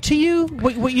important to you?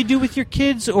 What you do with your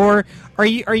kids, or are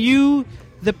you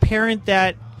the parent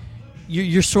that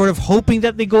you're sort of hoping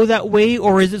that they go that way,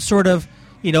 or is it sort of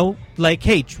like,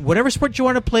 hey, whatever sport you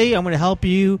want to play, I'm going to help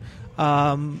you.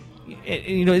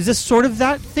 Is this sort of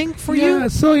that thing for you? Yeah.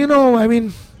 So I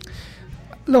mean,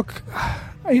 look,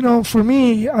 for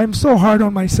me, I'm so hard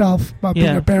on myself about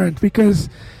being a parent because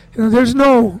there's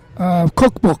no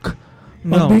cookbook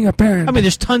of being a parent. I mean,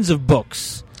 there's tons of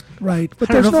books. Right, but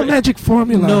there's no magic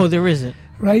formula. No, there isn't.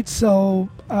 Right, so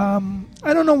I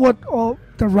don't know what all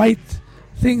the right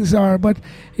things are, but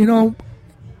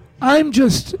I'm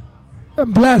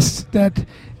blessed that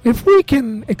if we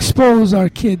can expose our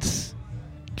kids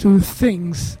to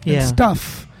things and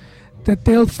stuff, that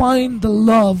they'll find the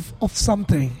love of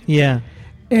something. Yeah.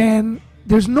 And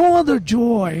there's no other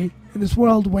joy in this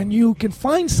world when you can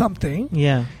find something.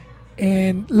 Yeah.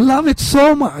 And love it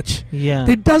so much. Yeah.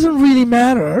 It doesn't really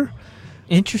matter.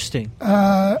 Interesting.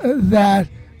 That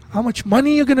how much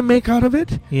money you're going to make out of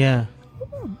it. Yeah.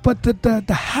 But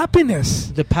the happiness.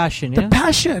 The passion, The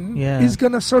passion is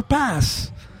going to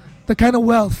surpass the kind of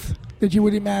wealth that you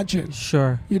would imagine.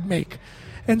 Sure. You'd make.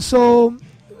 And so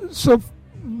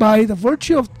by the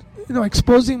virtue of,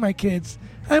 exposing my kids,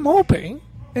 I'm hoping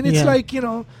And it's like,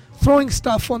 throwing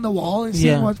stuff on the wall and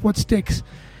seeing what sticks.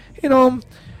 I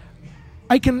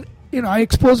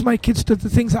expose my kids to the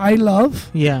things I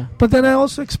love. Yeah. But then I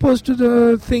also expose to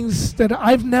the things that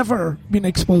I've never been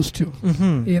exposed to.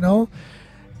 Mm-hmm.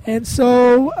 And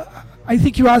so I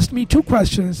think you asked me 2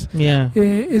 questions. Yeah.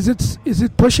 Is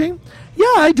it pushing?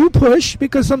 Yeah, I do push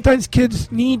because sometimes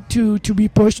kids need to be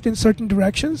pushed in certain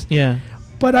directions. Yeah.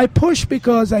 But I push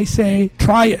because I say,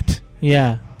 try it.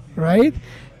 Yeah. Right?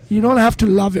 You don't have to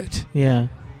love it. Yeah.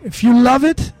 If you love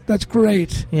it, that's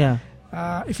great. Yeah.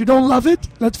 If you don't love it,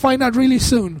 let's find out really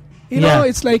soon.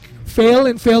 It's like fail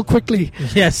and fail quickly.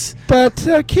 Yes. But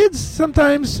kids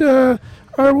sometimes are,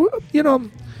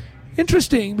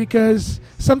 interesting because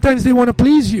sometimes they want to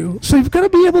please you. So you've got to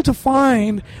be able to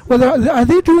find whether are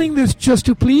they doing this just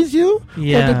to please you or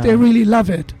that they really love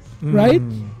it, right?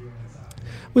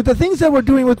 With the things that we're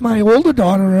doing with my older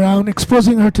daughter around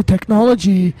exposing her to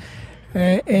technology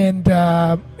and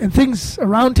things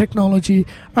around technology,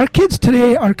 our kids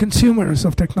today are consumers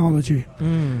of technology.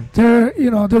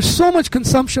 There's so much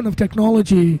consumption of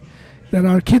technology that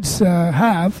our kids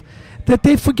have that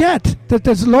they forget that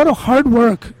there's a lot of hard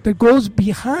work that goes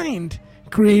behind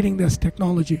creating this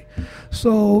technology.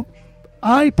 So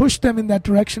I push them in that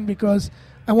direction because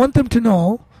I want them to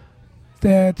know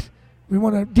that we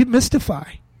want to demystify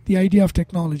the idea of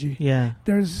technology. Yeah.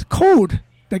 There's code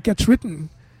that gets written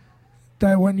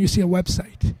that when you see a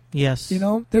website. Yes.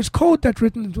 There's code that's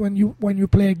written when you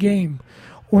play a game,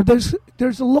 or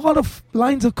there's a lot of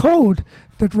lines of code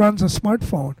that runs a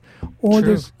smartphone, or True.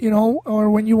 there's or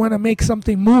when you want to make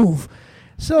something move.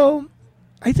 So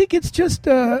I think it's just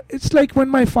it's like when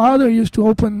my father used to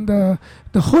open the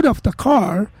hood of the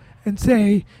car and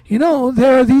say,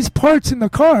 there are these parts in the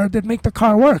car that make the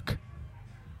car work.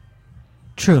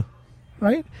 True.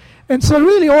 Right? And so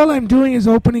really all I'm doing is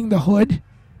opening the hood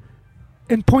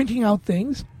and pointing out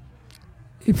things.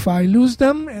 If I lose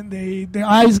them and the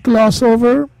eyes gloss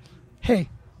over, hey,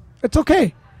 it's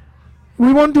okay.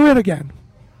 We won't do it again.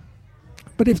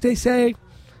 But if they say,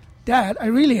 Dad, I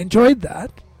really enjoyed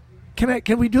that.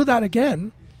 Can we do that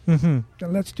again? Mm-hmm.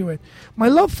 Then let's do it. My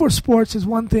love for sports is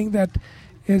one thing that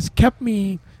has kept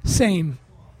me sane.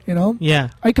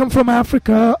 Yeah. I come from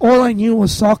Africa. All I knew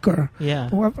was soccer. Yeah.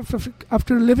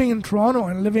 After living in Toronto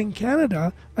and living in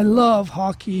Canada, I love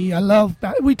hockey.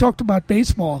 We talked about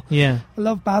baseball. Yeah. I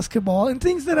love basketball and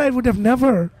things that I would have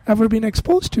never, ever been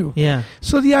exposed to. Yeah.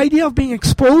 So the idea of being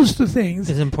exposed to things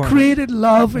is important. Created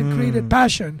love and created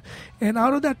passion. And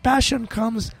out of that passion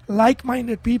comes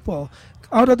like-minded people.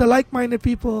 Out of the like-minded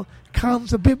people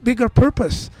comes a bigger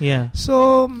purpose. Yeah.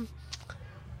 So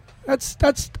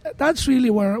that's really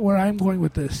where I'm going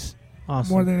with this.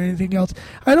 Awesome. More than anything else.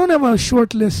 I don't have a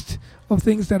short list of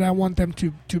things that I want them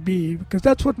to be because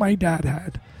that's what my dad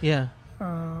had. Yeah.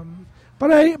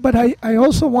 But I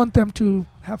also want them to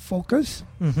have focus.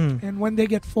 Mm-hmm. And when they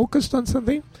get focused on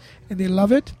something and they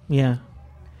love it. Yeah.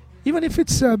 Even if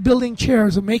it's building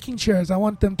chairs or making chairs, I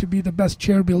want them to be the best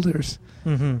chair builders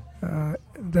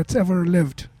that's ever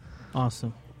lived.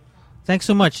 Awesome. Thanks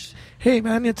so much. Hey,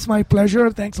 man, it's my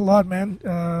pleasure. Thanks a lot, man.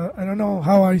 I don't know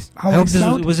how I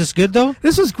hope was this good, though?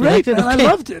 This was great, man.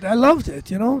 Okay. I loved it,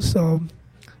 So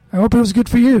I hope it was good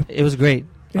for you. It was great.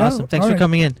 Yeah? Awesome. Thanks for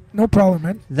coming in. No problem,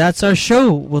 man. That's our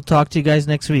show. We'll talk to you guys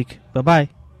next week. Bye-bye.